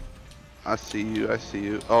 I see you. I see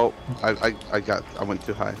you. Oh, I went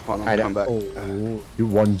too high. Hold on, I come back. Oh, do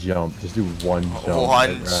one jump. Just do one jump.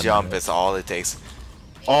 One jump is all it takes.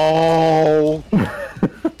 Oh,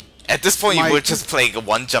 At this point, My- you were just playing a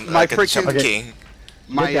one jump my like a freaking- jump Okay. king.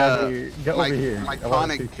 my down here. Get my, over here. my I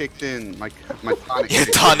wanna see. tonic kicked in. My tonic. Your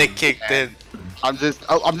kicked tonic kicked in. I'm just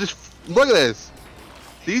look at this.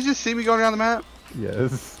 Do you just see me going around the map?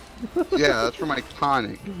 Yes. Yeah, that's for my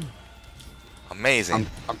tonic. Amazing.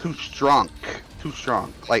 I'm too strong. Too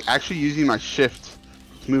strong. Like actually using my shift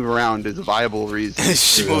to move around is a viable reason.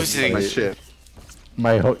 She to moves use my it. shift.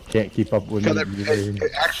 My hook can't keep up with me. Because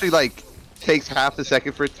it actually like takes half a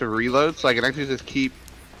second for it to reload, so I can actually just keep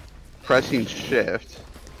pressing shift.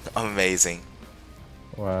 Amazing.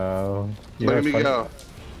 Wow. You Look know at me what's go.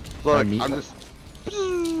 funny? Look, My I'm just.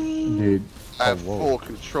 Dude. I have whoa. full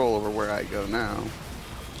control over where I go now.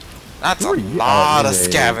 That's a Who are you? lot Oh, of yeah.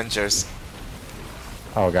 scavengers.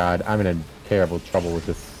 Oh god, I'm in terrible trouble with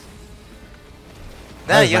this.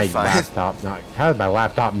 Nah, How did you're my fine. laptop not? How did my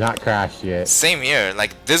laptop not crash yet? Same here.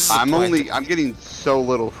 Like this is. the I'm point. I'm getting so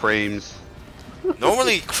little frames.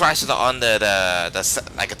 Normally it crashes on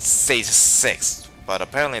like it says 6, but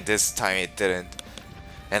apparently this time it didn't,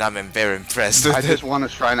 and I'm very impressed with I it. just want a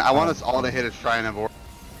shrine. I want us all to hit a shrine of order.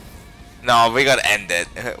 No, we gotta end it.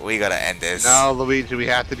 We gotta end this. No, Luigi, we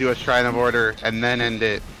have to do a shrine of order and then end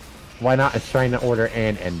it. Why not trying to order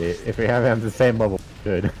and end it? If we have it on the same level,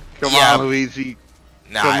 good. Come Yeah. on, Luigi.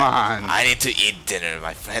 Nah, Come on. I need to eat dinner,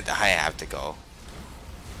 my friend. I have to go.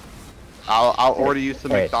 I'll order you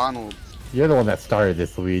some Hey. McDonald's. You're the one that started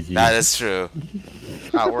this, Luigi. That is true.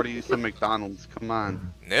 I order you some McDonald's. Come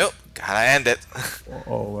on. Nope, gotta end it.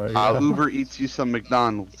 Oh my god. Uber eats you some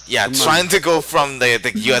McDonald's. Yeah, Come trying on. to go from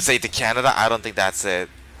the USA to Canada, I don't think that's it.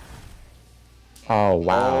 Oh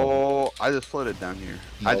wow. Oh, I just floated down here.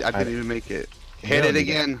 Nope, I didn't even make it. We Hit don't it need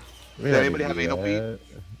again. We Did don't anybody need have to anal do bead? that.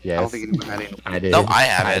 I Yes. don't think anyone had anal bead. I did. No, I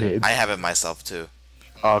have it. did. I have it myself too.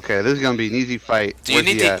 Okay, this is gonna be an easy fight. Do you Where's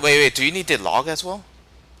need he the at? wait? Do you need the log as well?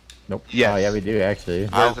 Nope. Yes. Oh yeah, we do actually.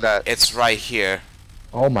 Where's it at? It's right here.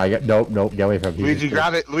 Oh my god. Nope. Get away from me. Luigi,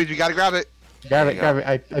 grab it. Luigi, gotta grab it. Grab There it. you Grab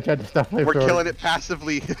it. I tried to stop my We're sword. killing it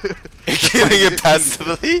passively. Killing it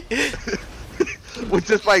passively. With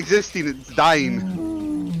just by existing, it's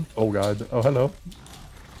dying. Oh god. Oh hello.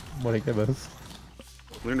 What do you give us?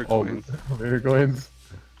 Lunar Oh, coins. lunar coins.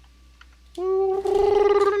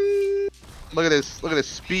 Look at this. Look at this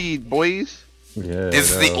speed, boys. Yeah.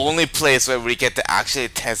 This is I the know. only place where we get to actually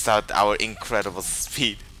test out our incredible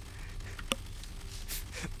speed.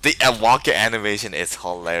 The walker animation is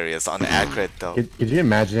hilarious on accurate though. Could you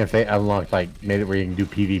imagine if they unlocked like made it where you can do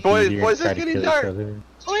PvP Boys, here boys, and try it's to getting kill dark. each other?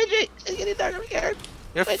 Luigi, it's getting dark over here.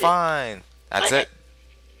 You're fine. That's it.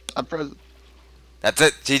 I'm frozen. That's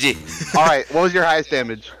it. GG. Alright, what was your highest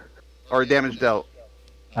damage? Or damage dealt?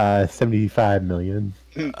 75 million.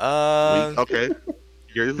 Okay.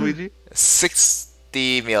 Yours, Luigi?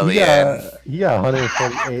 60 million. Yeah,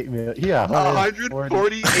 148 million. Yeah,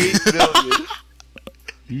 148 million.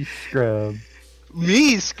 You scrub.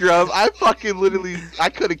 Me, scrub. I fucking literally, I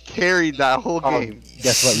could have carried that whole game.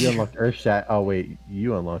 Guess what? You unlocked Earth Shatter. Oh wait,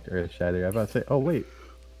 you unlocked Earth Shatter. I was about to say. Oh wait.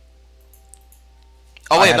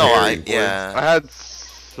 Oh wait, I no, had I Boys, yeah. I had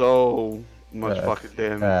so much fucking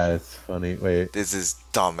damage. That's funny. Wait. This is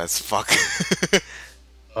dumb as fuck.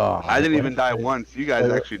 Oh, I didn't even die once. You guys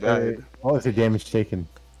actually died. What was the damage taken?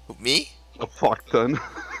 Me? A fuck ton.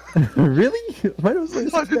 Really? Mine was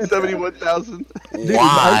like 171,000. Dude, I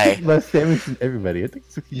Why? took less damage than everybody. I think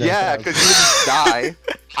 69,000. Yeah, because you didn't die.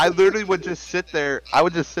 I literally would just sit there. I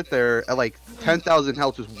would just sit there at like 10,000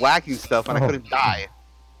 health, just whacking stuff, and I Oh. couldn't die.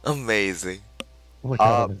 Amazing. Oh my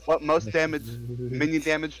god. What most damage, minion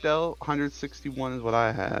damage dealt? 161 is what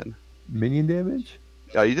I had. Minion damage?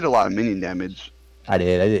 Yeah, you did a lot of minion damage. I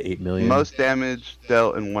did 8 million. Most damage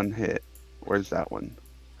dealt in one hit. Where's that one?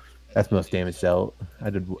 That's most damage dealt.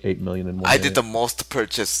 I did 8 million in one. I hit. did the most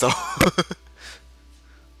purchase though.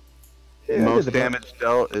 Yeah, I Most did the damage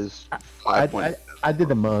dealt is 5 points. I did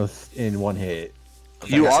the most in one hit.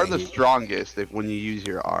 You That's are the eight. strongest when you use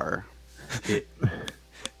your R. It,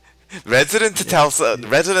 Resident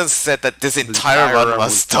said that this entire run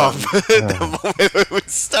must stop the moment we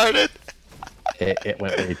started. it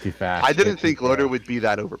went way too fast. I didn't Way think too Loader fast. would be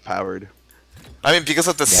that overpowered. I mean, because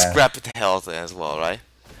of the Yeah. scrap health as well, right?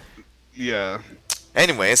 Yeah.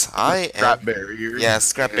 Anyways, I am... Scrap barrier. Yeah,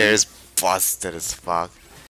 scrap bear is busted as fuck.